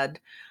my head,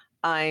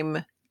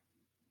 I'm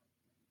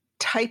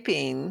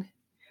typing.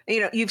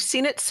 You've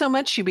seen it so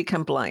much, you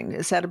become blind.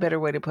 Is that a better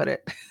way to put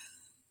it?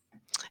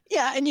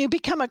 Yeah, and you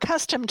become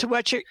accustomed to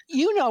what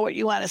you know what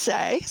you want to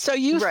say, so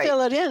you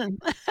fill it in.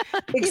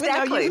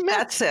 Exactly,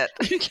 that's it.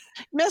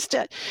 Missed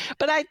it.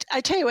 But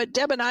I tell you what,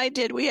 Deb and I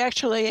did, we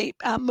actually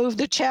moved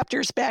the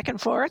chapters back and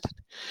forth.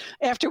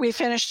 After we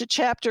finished a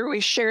chapter,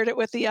 we shared it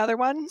with the other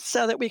one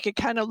so that we could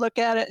kind of look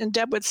at it, and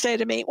Deb would say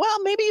to me,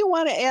 well, maybe you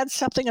want to add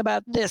something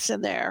about this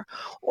in there,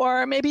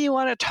 or maybe you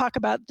want to talk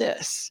about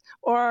this,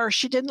 or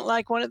she didn't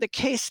like one of the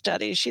case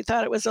studies. She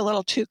thought it was a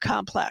little too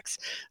complex.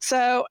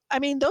 So,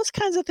 those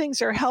kinds of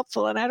things are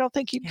helpful, and I don't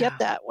think you get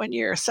that when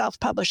you're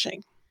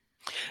self-publishing.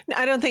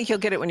 I don't think you'll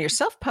get it when you're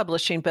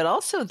self-publishing, but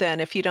also then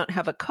if you don't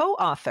have a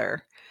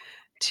co-author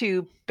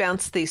to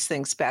bounce these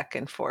things back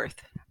and forth,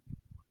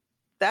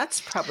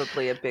 that's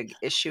probably a big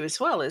issue as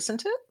well,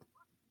 isn't it?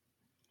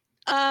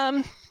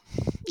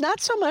 Not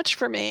so much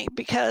for me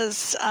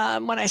because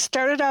when I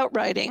started out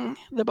writing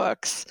the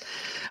books,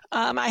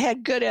 I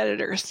had good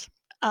editors.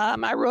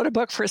 I wrote a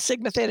book for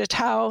Sigma Theta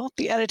Tau.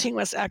 The editing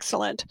was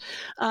excellent.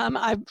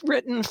 I've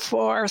written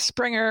for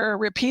Springer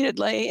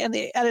repeatedly, and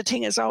the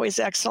editing is always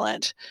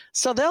excellent.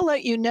 So they'll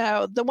let you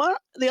know.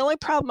 The only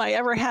problem I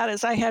ever had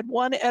is I had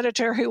one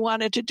editor who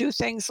wanted to do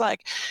things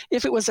like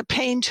if it was a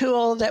pain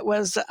tool that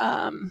was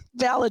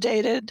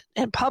validated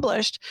and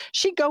published,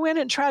 she'd go in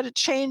and try to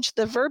change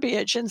the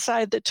verbiage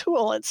inside the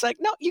tool. It's like,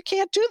 no, you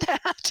can't do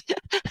that.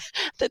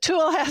 The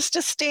tool has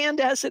to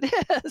stand as it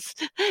is.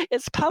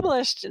 It's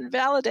published and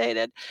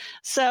validated.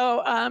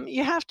 So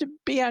you have to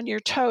be on your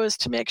toes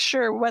to make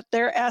sure what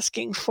they're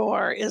asking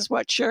for is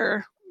what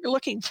you're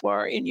looking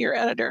for in your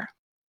editor.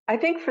 I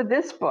think for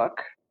this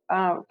book,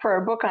 for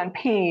a book on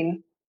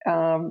pain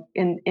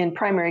in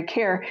primary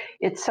care,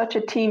 it's such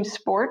a team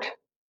sport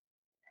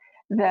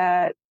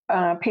that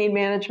pain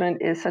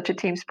management is such a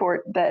team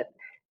sport that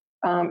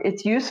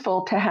it's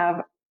useful to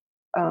have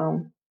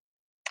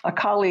a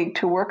colleague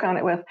to work on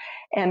it with.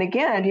 And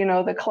again,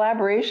 the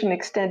collaboration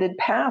extended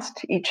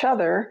past each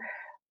other.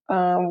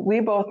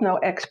 We both know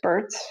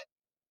experts.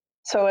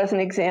 So as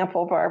an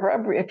example,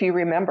 Barbara, if you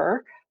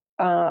remember,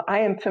 I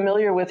am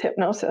familiar with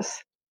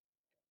hypnosis,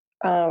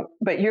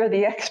 but you're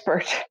the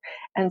expert.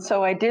 And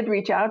so I did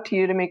reach out to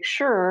you to make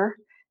sure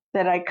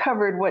that I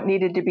covered what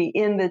needed to be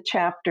in the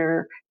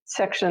chapter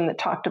section that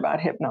talked about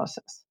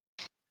hypnosis.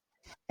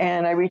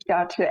 And I reached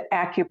out to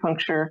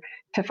acupuncture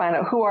to find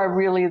out who are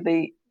really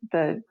the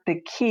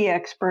key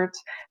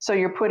experts, so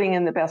you're putting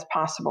in the best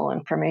possible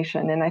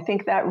information. And I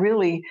think that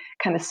really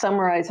kind of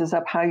summarizes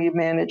up how you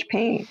manage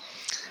pain.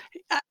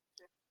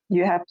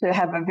 You have to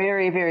have a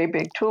very, very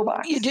big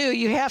toolbox. You do.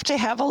 You have to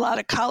have a lot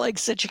of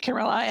colleagues that you can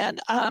rely on.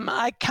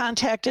 I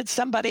contacted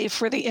somebody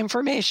for the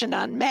information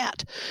on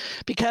MAT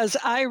because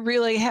I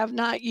really have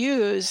not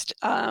used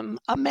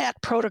a MAT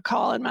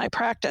protocol in my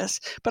practice,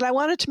 but I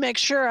wanted to make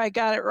sure I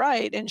got it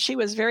right. And she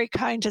was very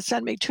kind to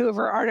send me 2 of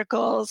her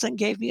articles and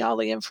gave me all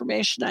the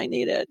information I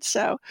needed.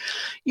 So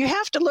you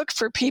have to look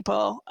for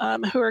people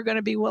who are going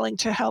to be willing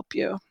to help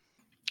you.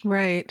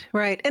 Right.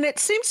 And it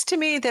seems to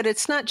me that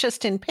it's not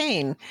just in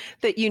pain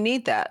that you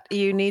need that.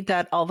 You need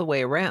that all the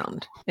way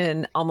around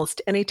in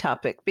almost any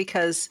topic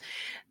because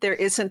there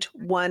isn't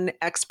one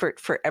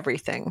expert for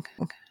everything.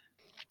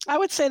 I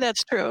would say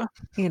that's true.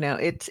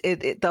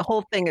 The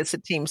whole thing is a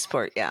team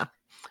sport. Yeah.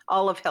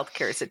 All of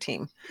healthcare is a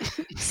team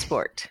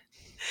sport.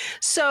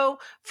 So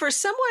for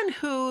someone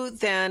who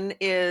then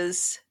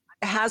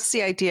has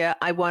the idea,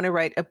 I want to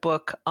write a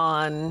book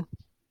on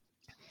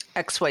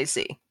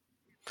XYZ.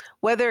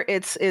 Whether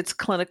it's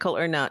clinical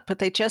or not, but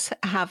they just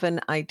have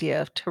an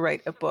idea to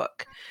write a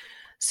book.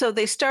 So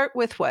they start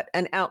with what?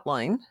 An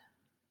outline?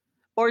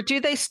 Or do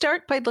they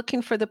start by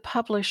looking for the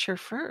publisher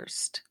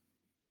first?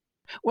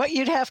 what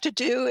you'd have to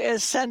do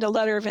is send a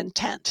letter of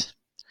intent.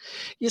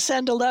 You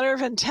send a letter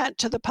of intent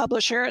to the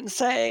publisher and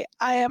say,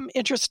 I am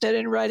interested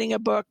in writing a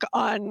book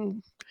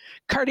on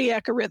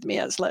cardiac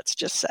arrhythmias, let's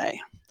just say.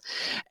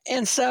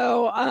 And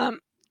so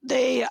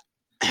they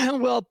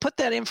will put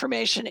that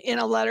information in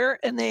a letter,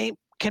 and they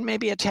can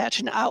maybe attach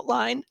an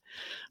outline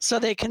so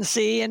they can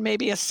see, and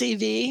maybe a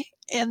CV.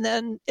 And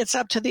then it's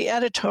up to the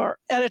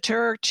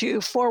editor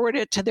to forward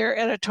it to their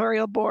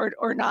editorial board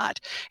or not.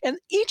 And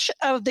each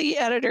of the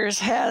editors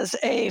has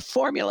a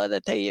formula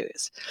that they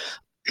use.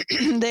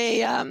 They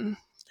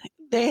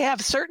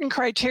have certain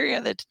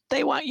criteria that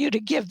they want you to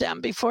give them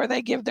before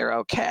they give their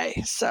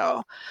okay.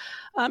 So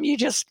you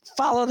just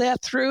follow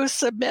that through,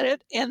 submit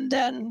it, and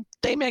then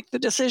they make the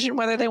decision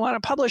whether they want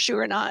to publish you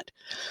or not.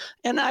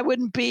 And I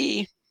wouldn't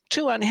be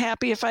too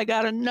unhappy if I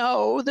got a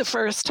no the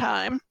first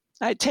time.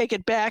 I'd take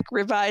it back,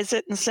 revise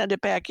it, and send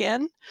it back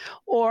in,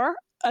 or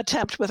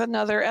attempt with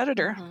another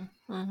editor.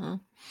 Mm-hmm. Mm-hmm.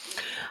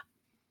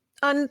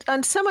 On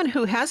someone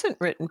who hasn't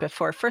written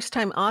before,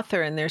 first-time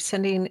author, and they're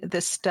sending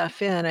this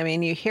stuff in, I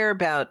mean, you hear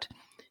about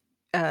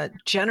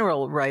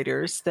general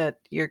writers that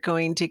you're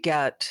going to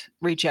get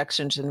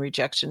rejections and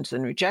rejections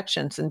and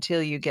rejections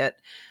until you get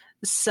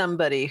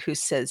somebody who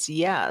says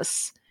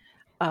yes.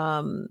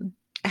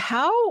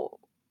 How,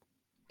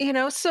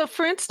 so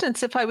for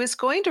instance, if I was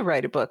going to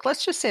write a book,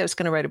 let's just say I was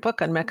going to write a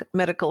book on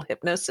medical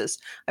hypnosis.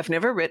 I've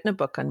never written a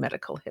book on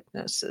medical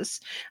hypnosis.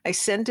 I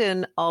send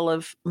in all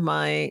of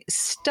my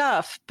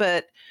stuff,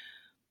 but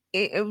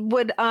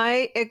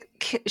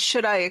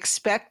should I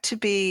expect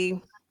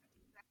to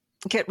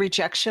get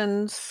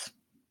rejections,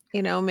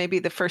 maybe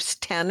the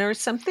first 10 or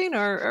something,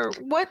 or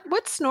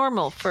what's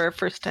normal for a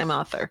first-time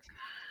author?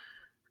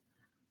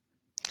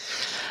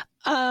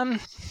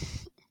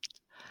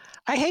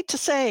 I hate to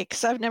say,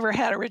 because I've never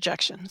had a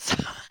rejection, so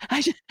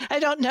I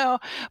don't know.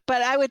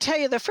 But I would tell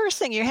you the first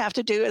thing you have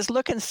to do is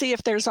look and see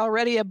if there's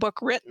already a book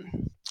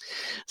written.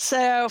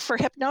 So for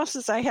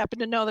hypnosis, I happen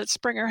to know that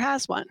Springer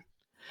has one.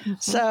 Mm-hmm.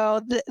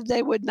 So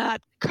they would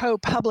not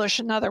co-publish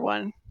another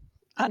one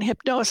on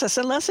hypnosis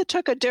unless it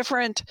took a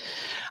different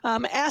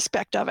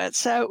aspect of it.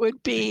 So it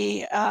would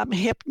be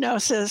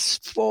hypnosis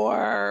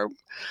for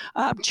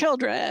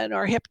children,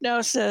 or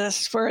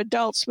hypnosis for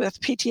adults with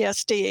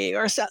PTSD,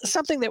 or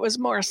something that was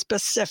more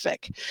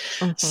specific.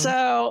 Mm-hmm.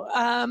 So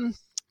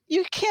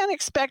you can't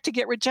expect to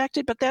get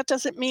rejected, but that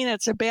doesn't mean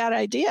it's a bad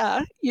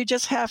idea. You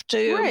just have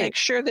to make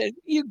sure that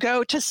you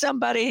go to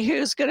somebody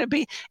who's going to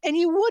be, and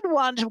you would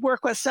want to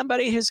work with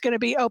somebody who's going to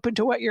be open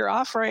to what you're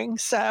offering.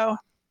 So.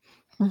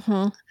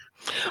 Mm-hmm.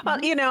 Well,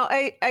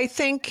 I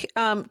think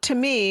to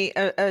me,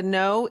 a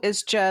no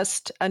is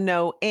just a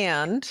no,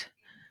 and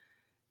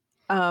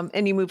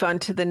you move on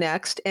to the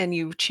next, and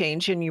you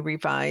change and you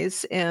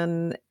revise,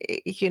 and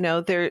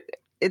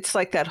it's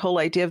like that whole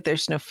idea of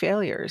there's no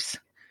failures.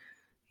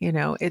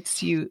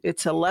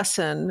 It's a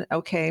lesson.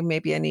 Okay,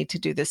 maybe I need to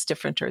do this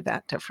different or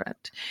that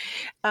different.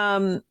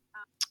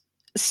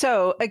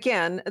 So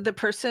again, the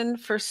person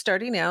first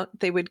starting out,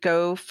 they would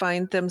go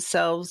find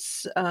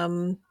themselves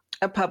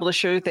a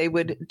publisher. They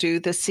would do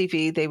the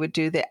CV, they would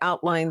do the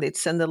outline, they'd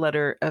send the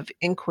letter of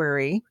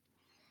inquiry.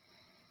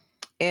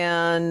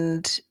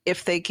 And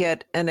if they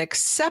get an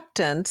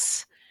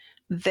acceptance,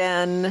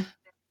 then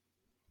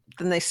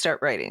they start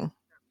writing.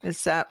 Would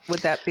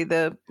that be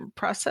the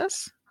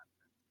process?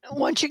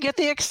 Once you get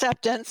the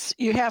acceptance,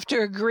 you have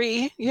to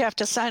agree, you have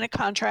to sign a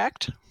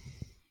contract.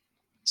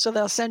 So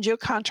they'll send you a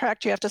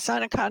contract, you have to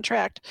sign a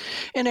contract,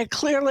 and it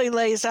clearly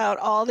lays out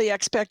all the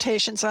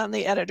expectations on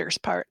the editor's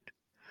part.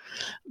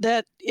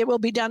 That it will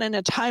be done in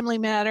a timely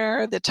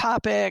manner, the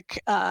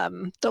topic,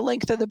 the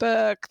length of the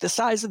book, the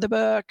size of the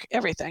book,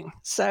 everything.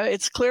 So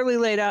it's clearly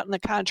laid out in the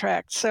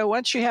contract. So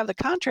once you have the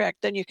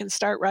contract, then you can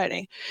start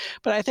writing.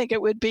 But I think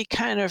it would be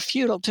kind of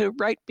futile to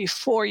write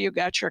before you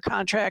got your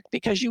contract,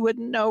 because you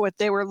wouldn't know what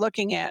they were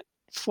looking at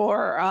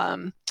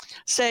for,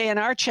 say in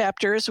our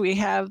chapters, we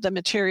have the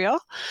material,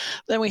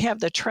 then we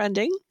have the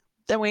trending,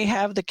 then we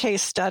have the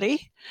case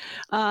study,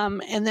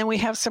 and then we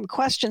have some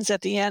questions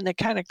at the end that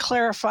kind of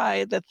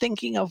clarify the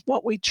thinking of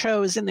what we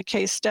chose in the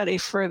case study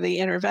for the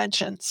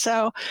intervention.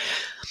 So,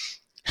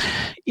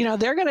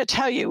 they're going to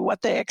tell you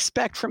what they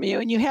expect from you,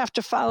 and you have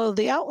to follow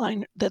the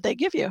outline that they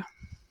give you.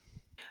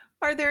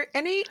 Are there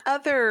any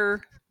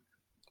other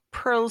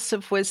pearls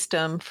of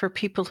wisdom for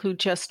people who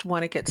just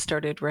want to get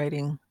started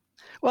writing?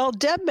 Well,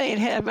 Deb may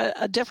have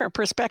a different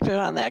perspective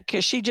on that,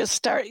 because she just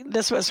started,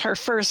 this was her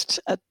first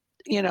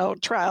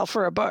trial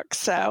for a book.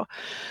 So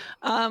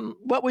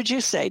what would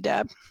you say,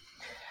 Deb?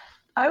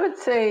 I would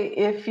say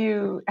if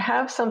you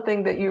have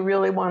something that you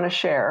really want to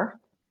share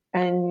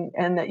and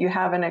that you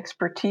have an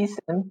expertise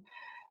in,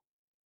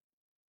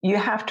 you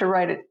have to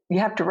write it. You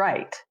have to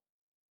write.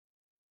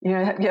 You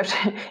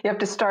have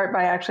to start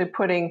by actually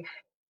putting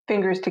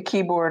fingers to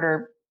keyboard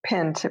or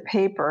pen to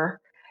paper.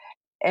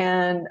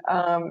 And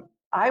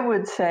I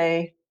would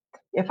say,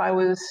 if I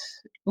was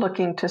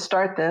looking to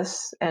start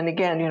this, and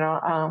again,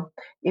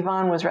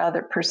 Yvonne was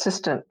rather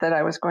persistent that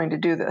I was going to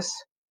do this.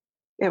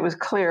 It was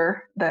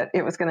clear that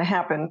it was going to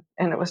happen,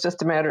 and it was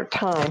just a matter of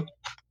time.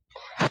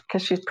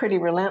 because she's pretty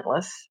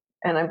relentless,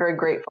 and I'm very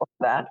grateful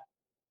for that.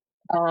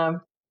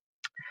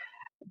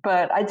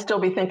 But I'd still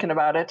be thinking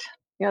about it.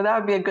 That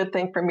would be a good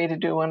thing for me to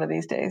do one of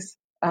these days.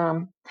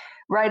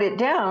 Write it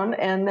down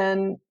and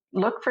then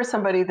look for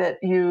somebody that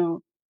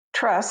you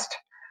trust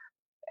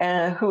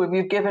and who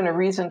you've given a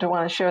reason to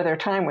want to share their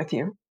time with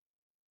you,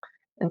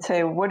 and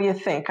say, what do you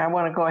think? I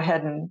want to go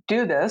ahead and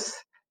do this.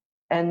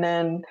 And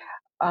then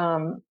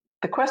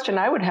the question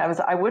I would have is,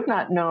 I would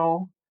not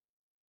know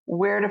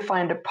where to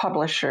find a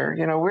publisher.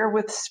 We're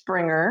with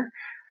Springer,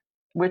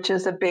 which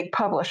is a big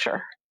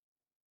publisher.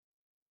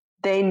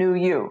 They knew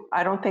you.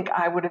 I don't think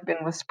I would have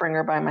been with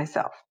Springer by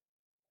myself.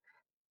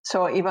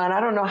 So Yvonne, I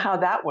don't know how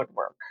that would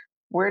work.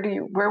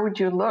 Where would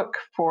you look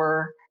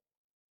for,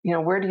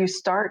 where do you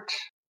start?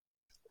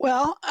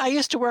 Well, I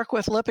used to work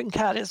with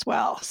Lippincott as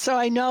well. So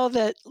I know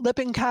that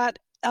Lippincott,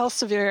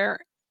 Elsevier,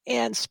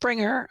 and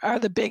Springer are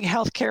the big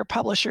healthcare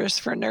publishers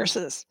for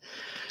nurses.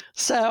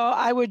 So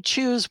I would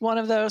choose one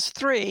of those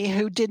three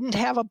who didn't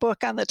have a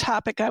book on the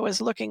topic I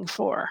was looking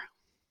for.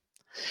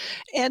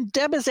 And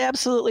Deb is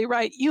absolutely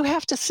right. You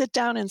have to sit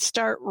down and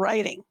start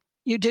writing.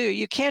 You do.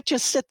 You can't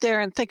just sit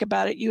there and think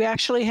about it. You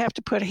actually have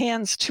to put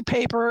hands to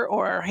paper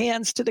or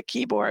hands to the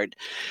keyboard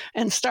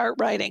and start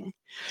writing.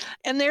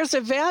 And there's a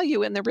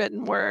value in the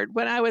written word.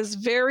 When I was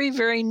very,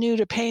 very new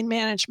to pain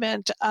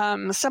management,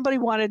 somebody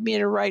wanted me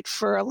to write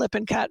for a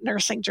Lippincott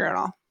nursing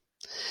journal.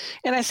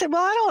 And I said,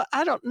 well,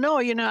 I don't know.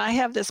 I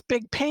have this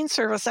big pain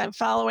service I'm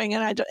following.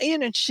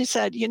 And she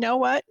said, you know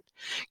what?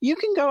 You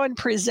can go and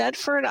present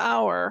for an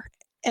hour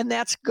and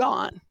that's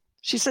gone.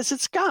 She says,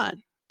 it's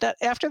gone. That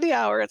after the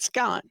hour, it's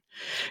gone.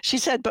 She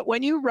said, but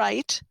when you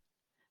write,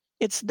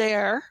 it's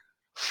there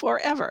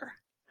forever.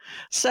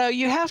 So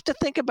you have to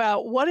think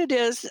about what it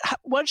is.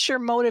 What's your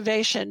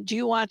motivation? Do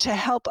you want to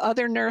help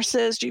other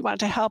nurses? Do you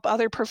want to help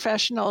other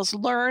professionals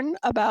learn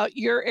about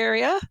your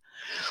area?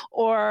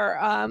 Or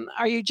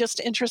are you just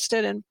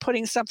interested in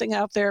putting something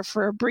out there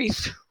for a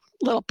brief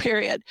little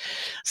period?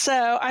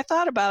 So I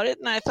thought about it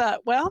and I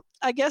thought, well,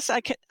 I guess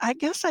I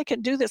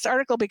can do this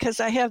article because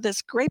I have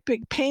this great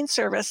big pain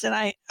service and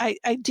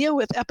I deal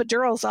with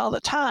epidurals all the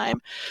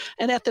time.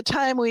 And at the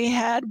time we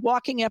had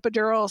walking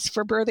epidurals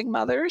for birthing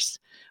mothers,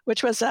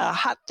 which was a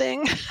hot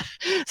thing.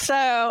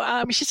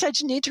 So she said,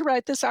 you need to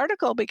write this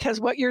article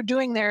because what you're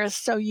doing there is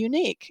so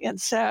unique.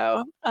 And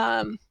so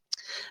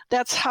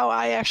that's how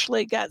I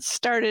actually got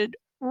started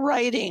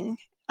writing.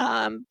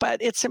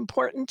 But it's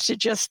important to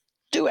just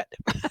do it.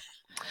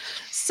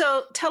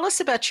 So tell us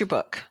about your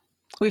book.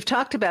 We've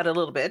talked about it a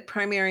little bit,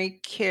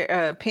 primary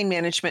care, pain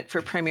management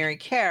for primary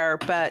care,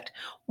 but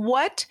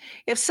what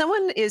if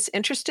someone is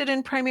interested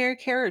in primary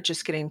care or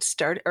just getting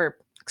started, or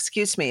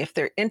if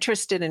they're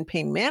interested in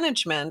pain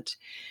management,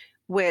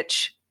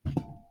 which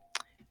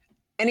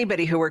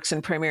anybody who works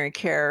in primary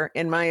care,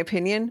 in my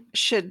opinion,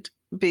 should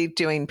be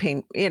doing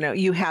pain.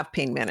 You have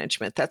pain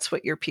management. That's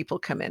what your people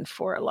come in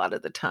for a lot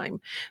of the time.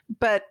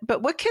 But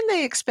what can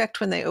they expect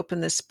when they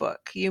open this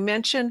book? You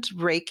mentioned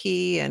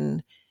Reiki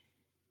and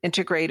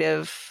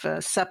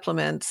integrative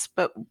supplements,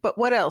 but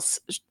what else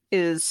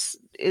is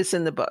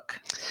in the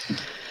book?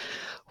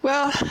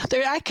 Well,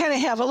 I kind of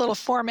have a little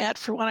format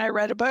for when I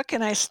write a book,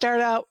 and I start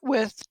out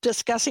with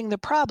discussing the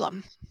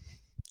problem.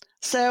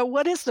 So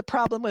what is the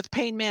problem with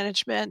pain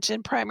management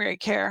in primary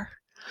care?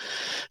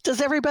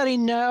 Does everybody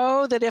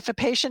know that if a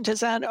patient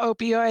is on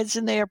opioids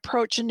and they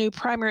approach a new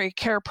primary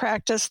care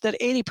practice, that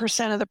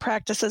 80% of the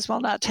practices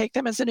will not take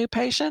them as a new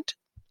patient?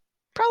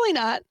 Probably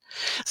not.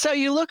 So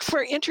you look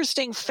for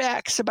interesting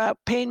facts about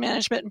pain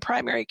management and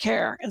primary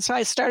care. And so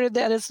I started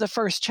that as the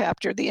first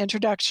chapter, the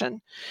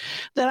introduction.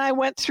 Then I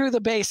went through the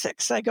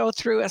basics. I go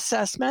through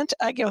assessment.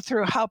 I go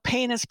through how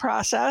pain is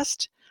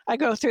processed. I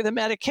go through the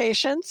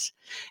medications.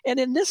 And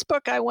in this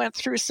book, I went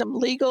through some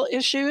legal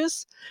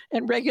issues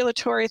and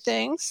regulatory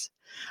things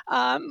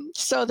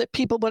so that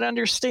people would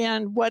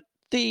understand what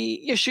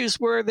the issues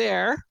were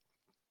there.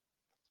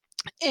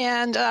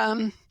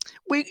 And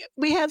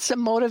we had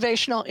some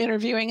motivational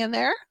interviewing in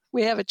there.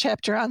 We have a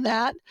chapter on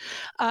that.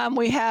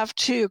 We have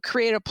to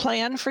create a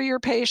plan for your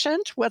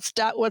patient. What's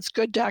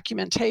good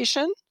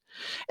documentation?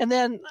 And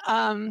then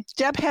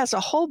Deb has a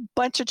whole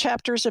bunch of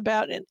chapters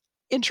about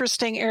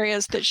interesting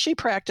areas that she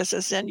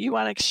practices in. You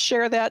want to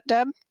share that,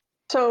 Deb?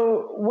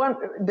 So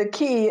the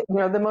key,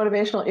 the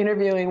motivational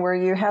interviewing where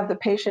you have the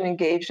patient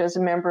engaged as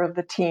a member of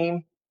the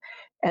team.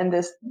 And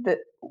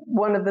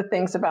one of the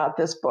things about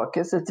this book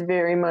is it's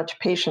very much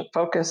patient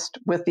focused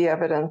with the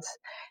evidence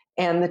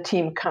and the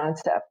team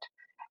concept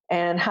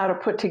and how to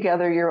put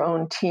together your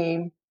own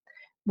team,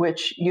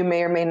 which you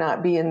may or may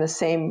not be in the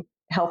same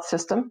health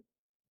system.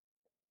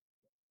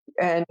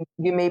 And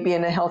you may be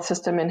in a health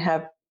system and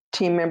have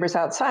team members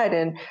outside,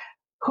 and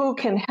who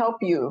can help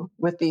you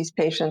with these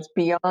patients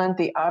beyond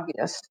the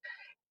obvious.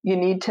 You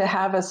need to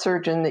have a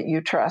surgeon that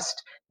you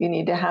trust. You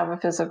need to have a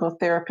physical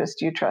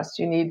therapist you trust.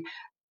 You need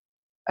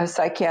a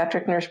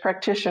psychiatric nurse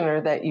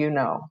practitioner that you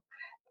know,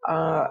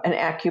 an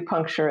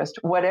acupuncturist,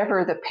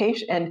 whatever the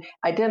patient, and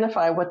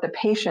identify what the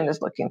patient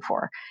is looking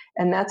for.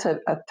 And that's a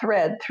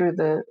thread through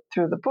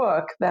the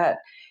book, that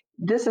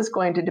this is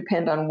going to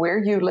depend on where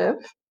you live,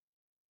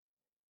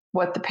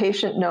 what the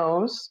patient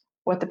knows,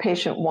 what the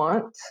patient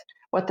wants,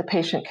 what the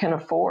patient can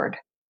afford,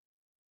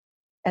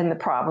 and the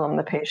problem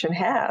the patient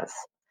has.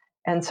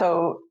 And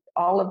so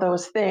all of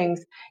those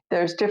things,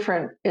 there's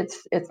different,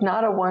 it's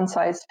not a one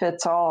size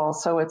fits all.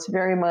 So it's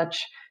very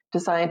much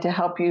designed to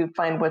help you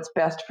find what's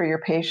best for your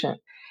patient.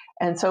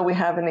 And so we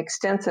have an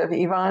extensive,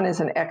 Yvonne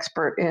is an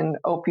expert in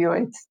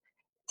opioids,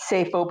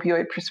 safe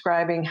opioid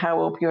prescribing, how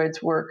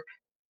opioids work,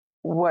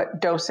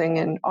 what dosing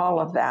and all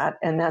of that.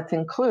 And that's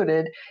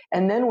included.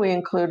 And then we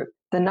include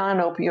the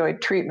non-opioid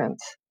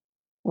treatments,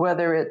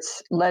 whether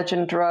it's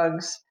legend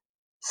drugs,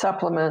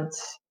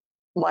 supplements,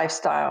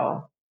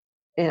 lifestyle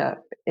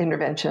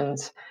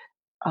interventions,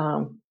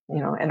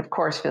 and of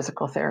course,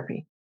 physical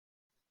therapy.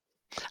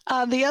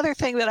 The other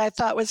thing that I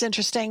thought was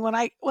interesting, when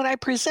I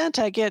present,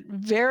 I get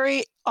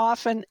very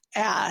often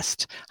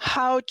asked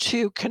how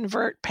to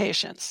convert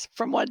patients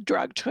from one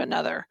drug to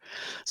another.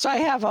 So I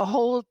have a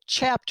whole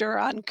chapter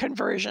on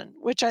conversion,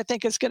 which I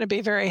think is going to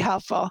be very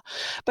helpful.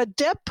 But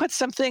Deb put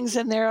some things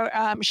in there.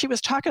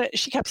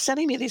 She kept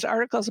sending me these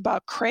articles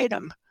about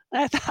kratom.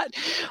 And I thought,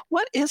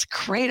 what is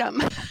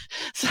kratom?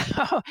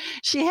 So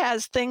she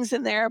has things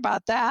in there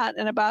about that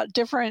and about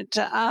different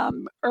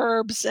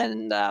herbs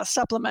and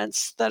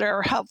supplements that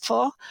are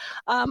helpful.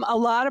 A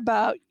lot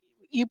about,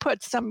 you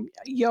put some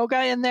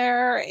yoga in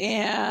there,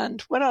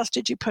 and what else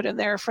did you put in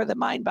there for the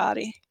mind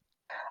body?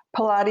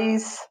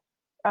 Pilates,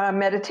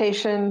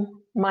 meditation,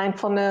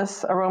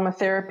 mindfulness,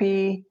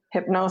 aromatherapy,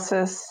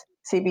 hypnosis,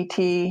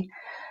 CBT.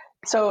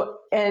 So,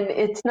 and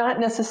it's not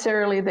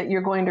necessarily that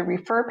you're going to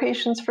refer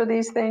patients for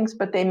these things,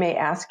 but they may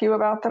ask you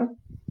about them.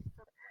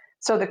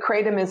 So the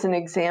kratom is an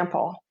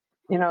example.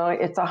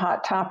 It's a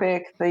hot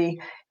topic. The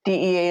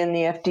DEA and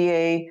the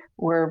FDA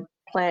were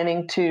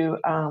planning to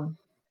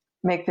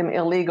make them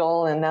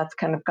illegal, and that's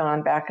kind of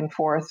gone back and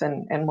forth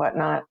and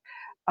whatnot.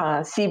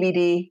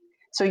 CBD.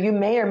 So you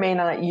may or may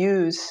not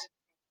use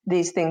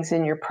these things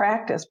in your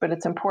practice, but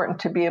it's important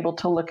to be able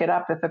to look it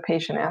up if a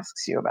patient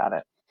asks you about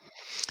it.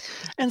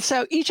 And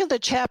so each of the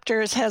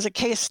chapters has a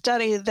case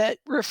study that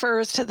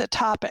refers to the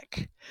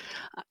topic.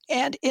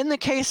 And in the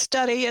case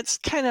study, it's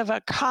kind of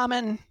a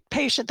common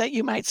patient that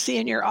you might see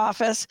in your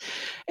office.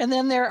 And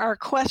then there are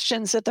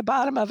questions at the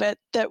bottom of it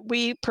that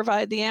we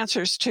provide the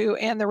answers to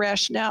and the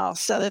rationale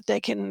so that they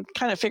can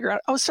kind of figure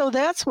out, oh, so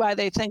that's why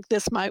they think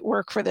this might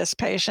work for this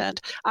patient.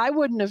 I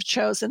wouldn't have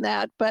chosen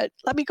that, but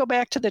let me go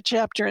back to the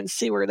chapter and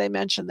see where they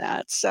mention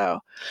that.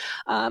 So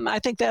I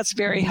think that's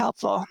very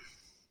helpful.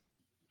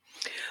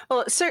 Well,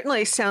 it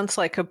certainly sounds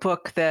like a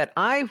book that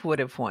I would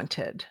have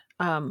wanted,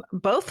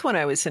 both when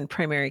I was in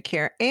primary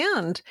care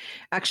and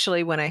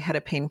actually when I had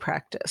a pain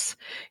practice.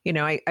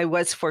 I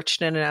was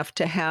fortunate enough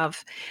to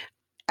have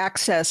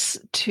access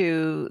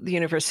to the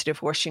University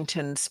of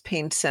Washington's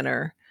pain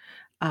center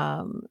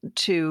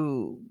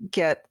to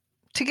get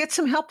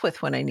some help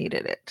with when I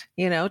needed it,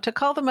 to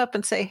call them up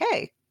and say,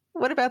 hey,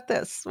 what about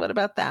this? What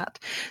about that?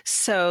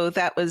 So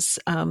that was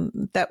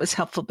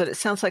helpful. But it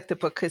sounds like the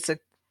book is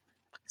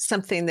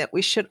something that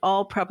we should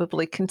all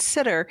probably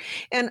consider.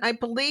 And I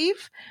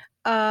believe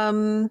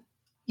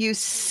you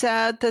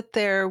said that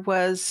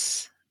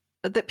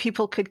that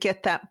people could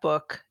get that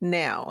book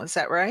now. Is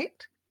that right?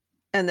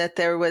 And that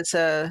there was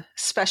a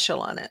special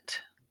on it.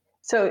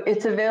 So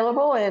it's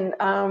available, and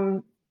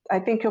I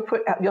think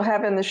you'll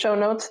have in the show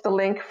notes the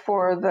link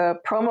for the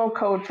promo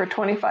code for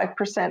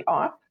 25%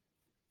 off,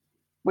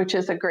 which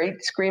is a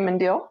great screaming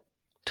deal.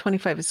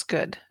 25 is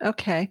good.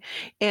 Okay.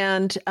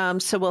 And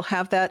so we'll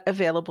have that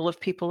available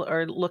if people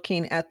are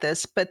looking at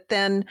this. But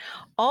then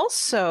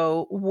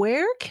also,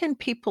 where can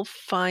people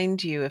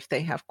find you if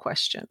they have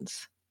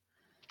questions?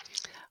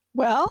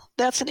 Well,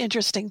 that's an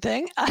interesting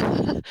thing.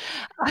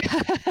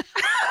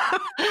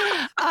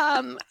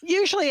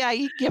 Usually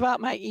I give out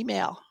my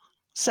email.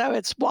 So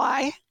it's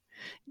YDARC.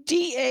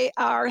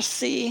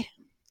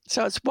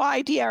 So it's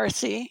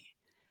YDRC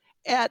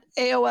at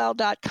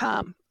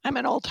AOL.com. I'm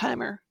an old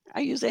timer. I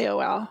use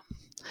AOL.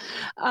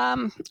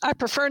 I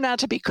prefer not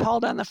to be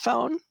called on the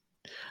phone.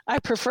 I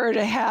prefer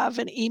to have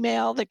an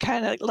email that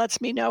kind of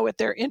lets me know what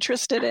they're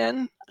interested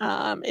in,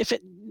 if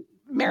it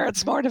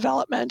merits more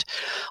development,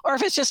 or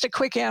if it's just a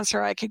quick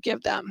answer I could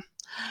give them.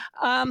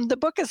 The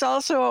book is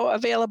also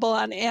available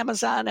on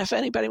Amazon if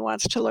anybody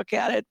wants to look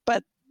at it,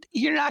 but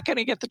you're not going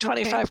to get the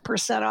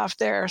 25% off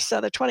there. So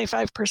the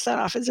 25%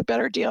 off is a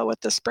better deal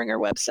with the Springer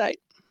website.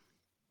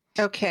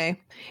 Okay.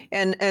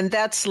 And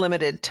that's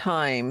limited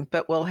time,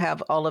 but we'll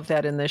have all of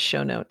that in the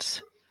show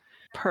notes.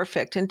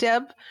 Perfect. And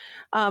Deb,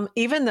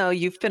 even though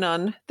you've been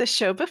on the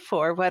show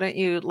before, why don't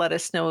you let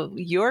us know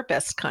your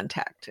best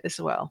contact as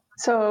well?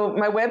 So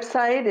my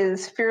website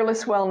is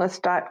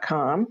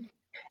fearlesswellness.com,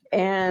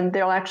 and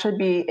there'll actually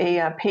be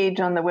a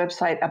page on the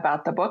website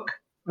about the book.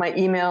 My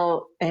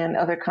email and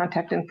other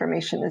contact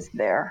information is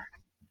there.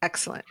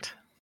 Excellent.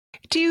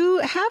 Do you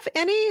have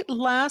any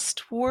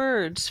last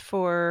words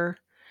for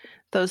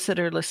those that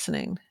are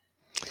listening?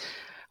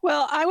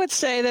 Well, I would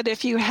say that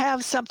if you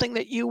have something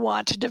that you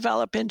want to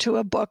develop into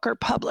a book or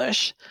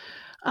publish,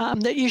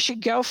 that you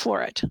should go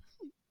for it.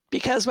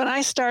 because when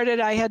I started,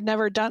 I had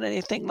never done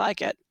anything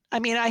like it. I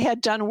mean, I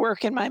had done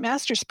work in my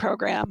master's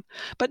program,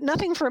 but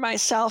nothing for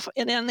myself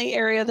in the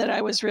area that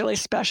I was really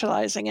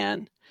specializing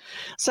in.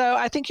 So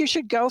I think you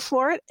should go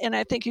for it. And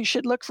I think you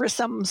should look for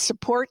some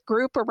support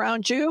group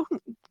around you,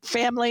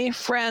 family,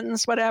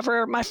 friends,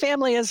 whatever. My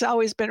family has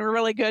always been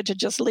really good to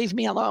just leave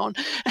me alone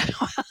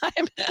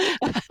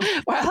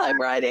while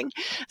I'm writing.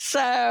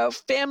 So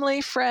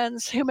family,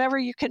 friends, whomever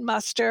you can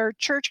muster,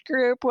 church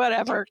group,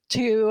 whatever,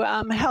 to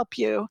help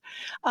you.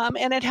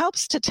 And it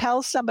helps to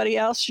tell somebody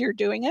else you're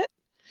doing it,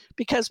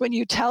 because when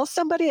you tell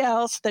somebody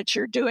else that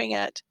you're doing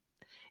it,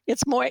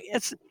 it's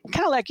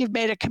kind of like you've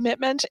made a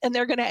commitment and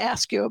they're going to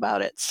ask you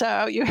about it.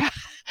 So you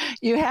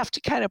have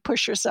to kind of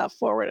push yourself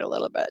forward a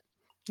little bit.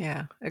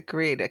 Yeah,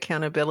 agreed.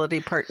 Accountability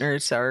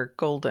partners are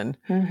golden.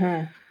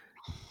 Mm-hmm.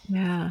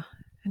 Yeah.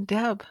 And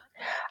Deb?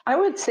 I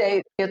would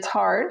say it's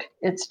hard,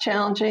 it's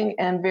challenging,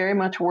 and very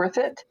much worth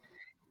it.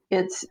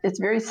 It's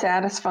very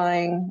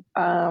satisfying.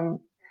 And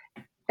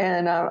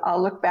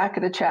I'll look back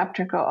at a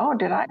chapter and go, oh,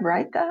 did I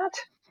write that?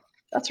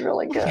 That's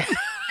really good.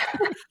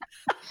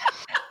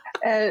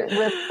 And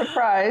with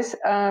surprise.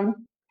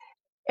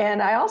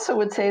 And I also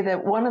would say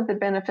that one of the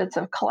benefits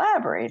of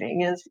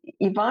collaborating is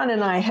Yvonne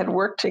and I had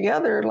worked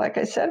together, like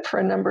I said, for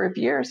a number of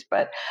years,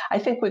 but I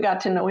think we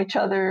got to know each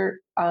other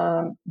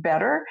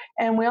better.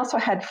 And we also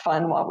had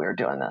fun while we were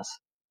doing this.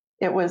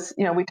 It was,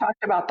 we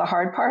talked about the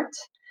hard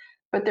parts,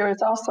 but there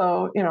was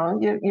also,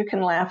 you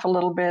can laugh a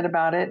little bit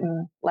about it,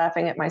 and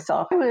laughing at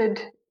myself. I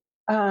would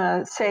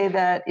say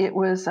that it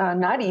was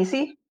not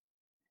easy,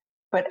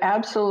 but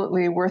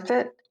absolutely worth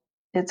it.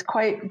 It's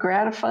quite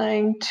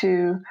gratifying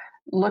to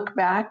look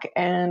back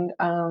and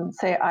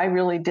say, I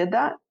really did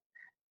that,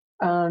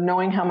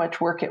 knowing how much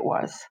work it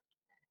was.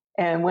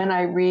 And when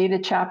I read a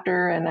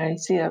chapter and I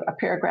see a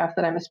paragraph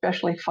that I'm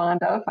especially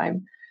fond of, I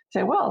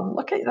say, well,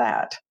 look at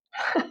that.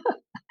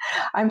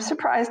 I'm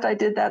surprised I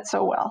did that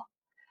so well.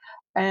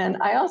 And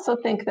I also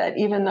think that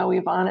even though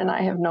Yvonne and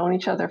I have known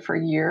each other for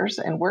years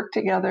and worked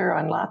together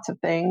on lots of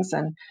things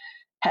and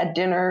had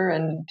dinner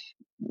and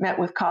met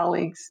with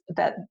colleagues,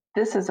 that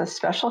this is a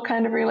special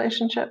kind of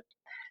relationship,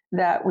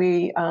 that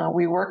we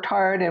worked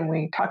hard and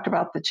we talked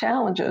about the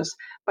challenges,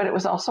 but it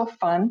was also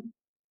fun.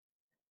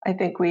 I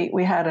think we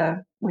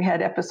had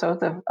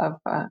episodes of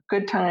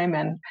good time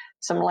and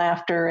some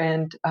laughter,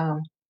 and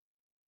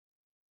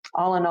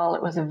all in all,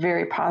 it was a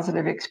very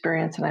positive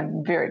experience, and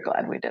I'm very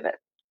glad we did it.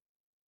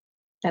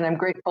 And I'm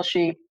grateful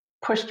she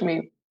pushed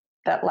me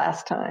that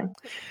last time.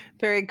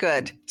 Very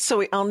good. So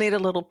we all need a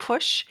little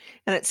push,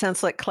 and it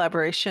sounds like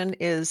collaboration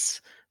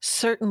is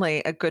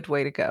certainly a good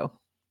way to go.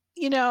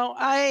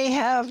 I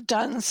have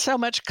done so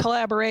much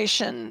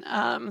collaboration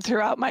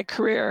throughout my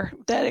career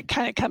that it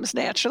kind of comes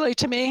naturally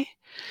to me.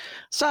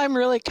 So I'm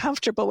really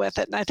comfortable with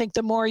it. And I think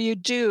the more you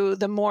do,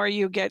 the more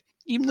you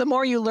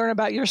learn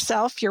about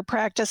yourself, your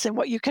practice, and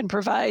what you can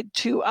provide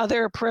to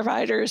other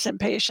providers and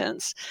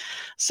patients.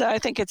 So I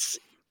think it's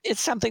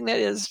something that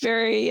is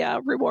very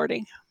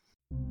rewarding.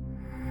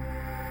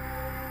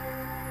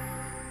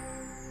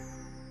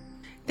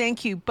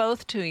 Thank you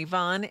both to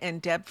Yvonne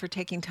and Deb for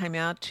taking time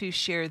out to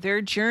share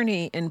their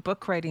journey in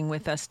book writing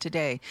with us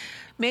today.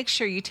 Make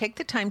sure you take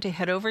the time to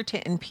head over to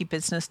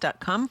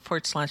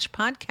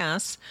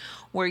npbusiness.com/podcasts,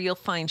 where you'll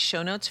find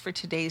show notes for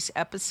today's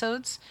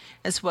episodes,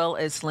 as well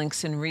as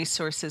links and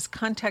resources,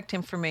 contact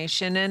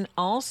information, and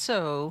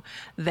also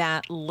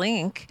that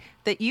link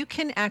that you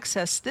can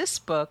access this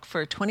book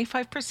for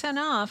 25%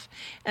 off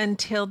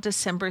until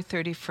December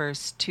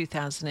 31st,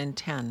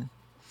 2010.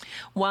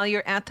 While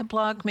you're at the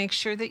blog, make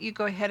sure that you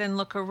go ahead and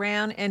look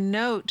around and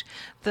note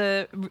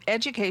the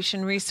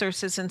education,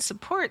 resources, and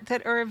support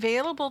that are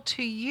available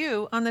to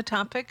you on the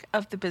topic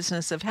of the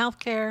business of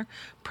healthcare,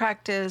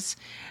 practice,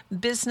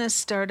 business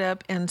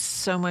startup, and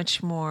so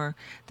much more.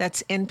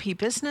 That's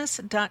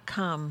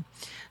npbusiness.com.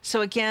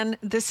 So again,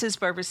 this is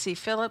Barbara C.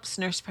 Phillips,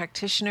 nurse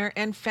practitioner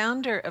and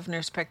founder of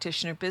Nurse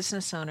Practitioner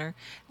Business Owner.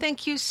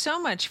 Thank you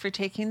so much for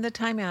taking the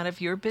time out of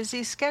your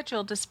busy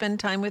schedule to spend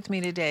time with me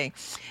today.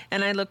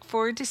 And I look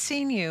forward to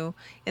seeing you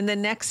in the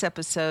next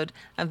episode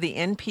of the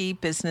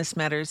NP Business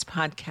Matters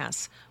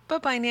podcast.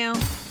 Bye-bye now.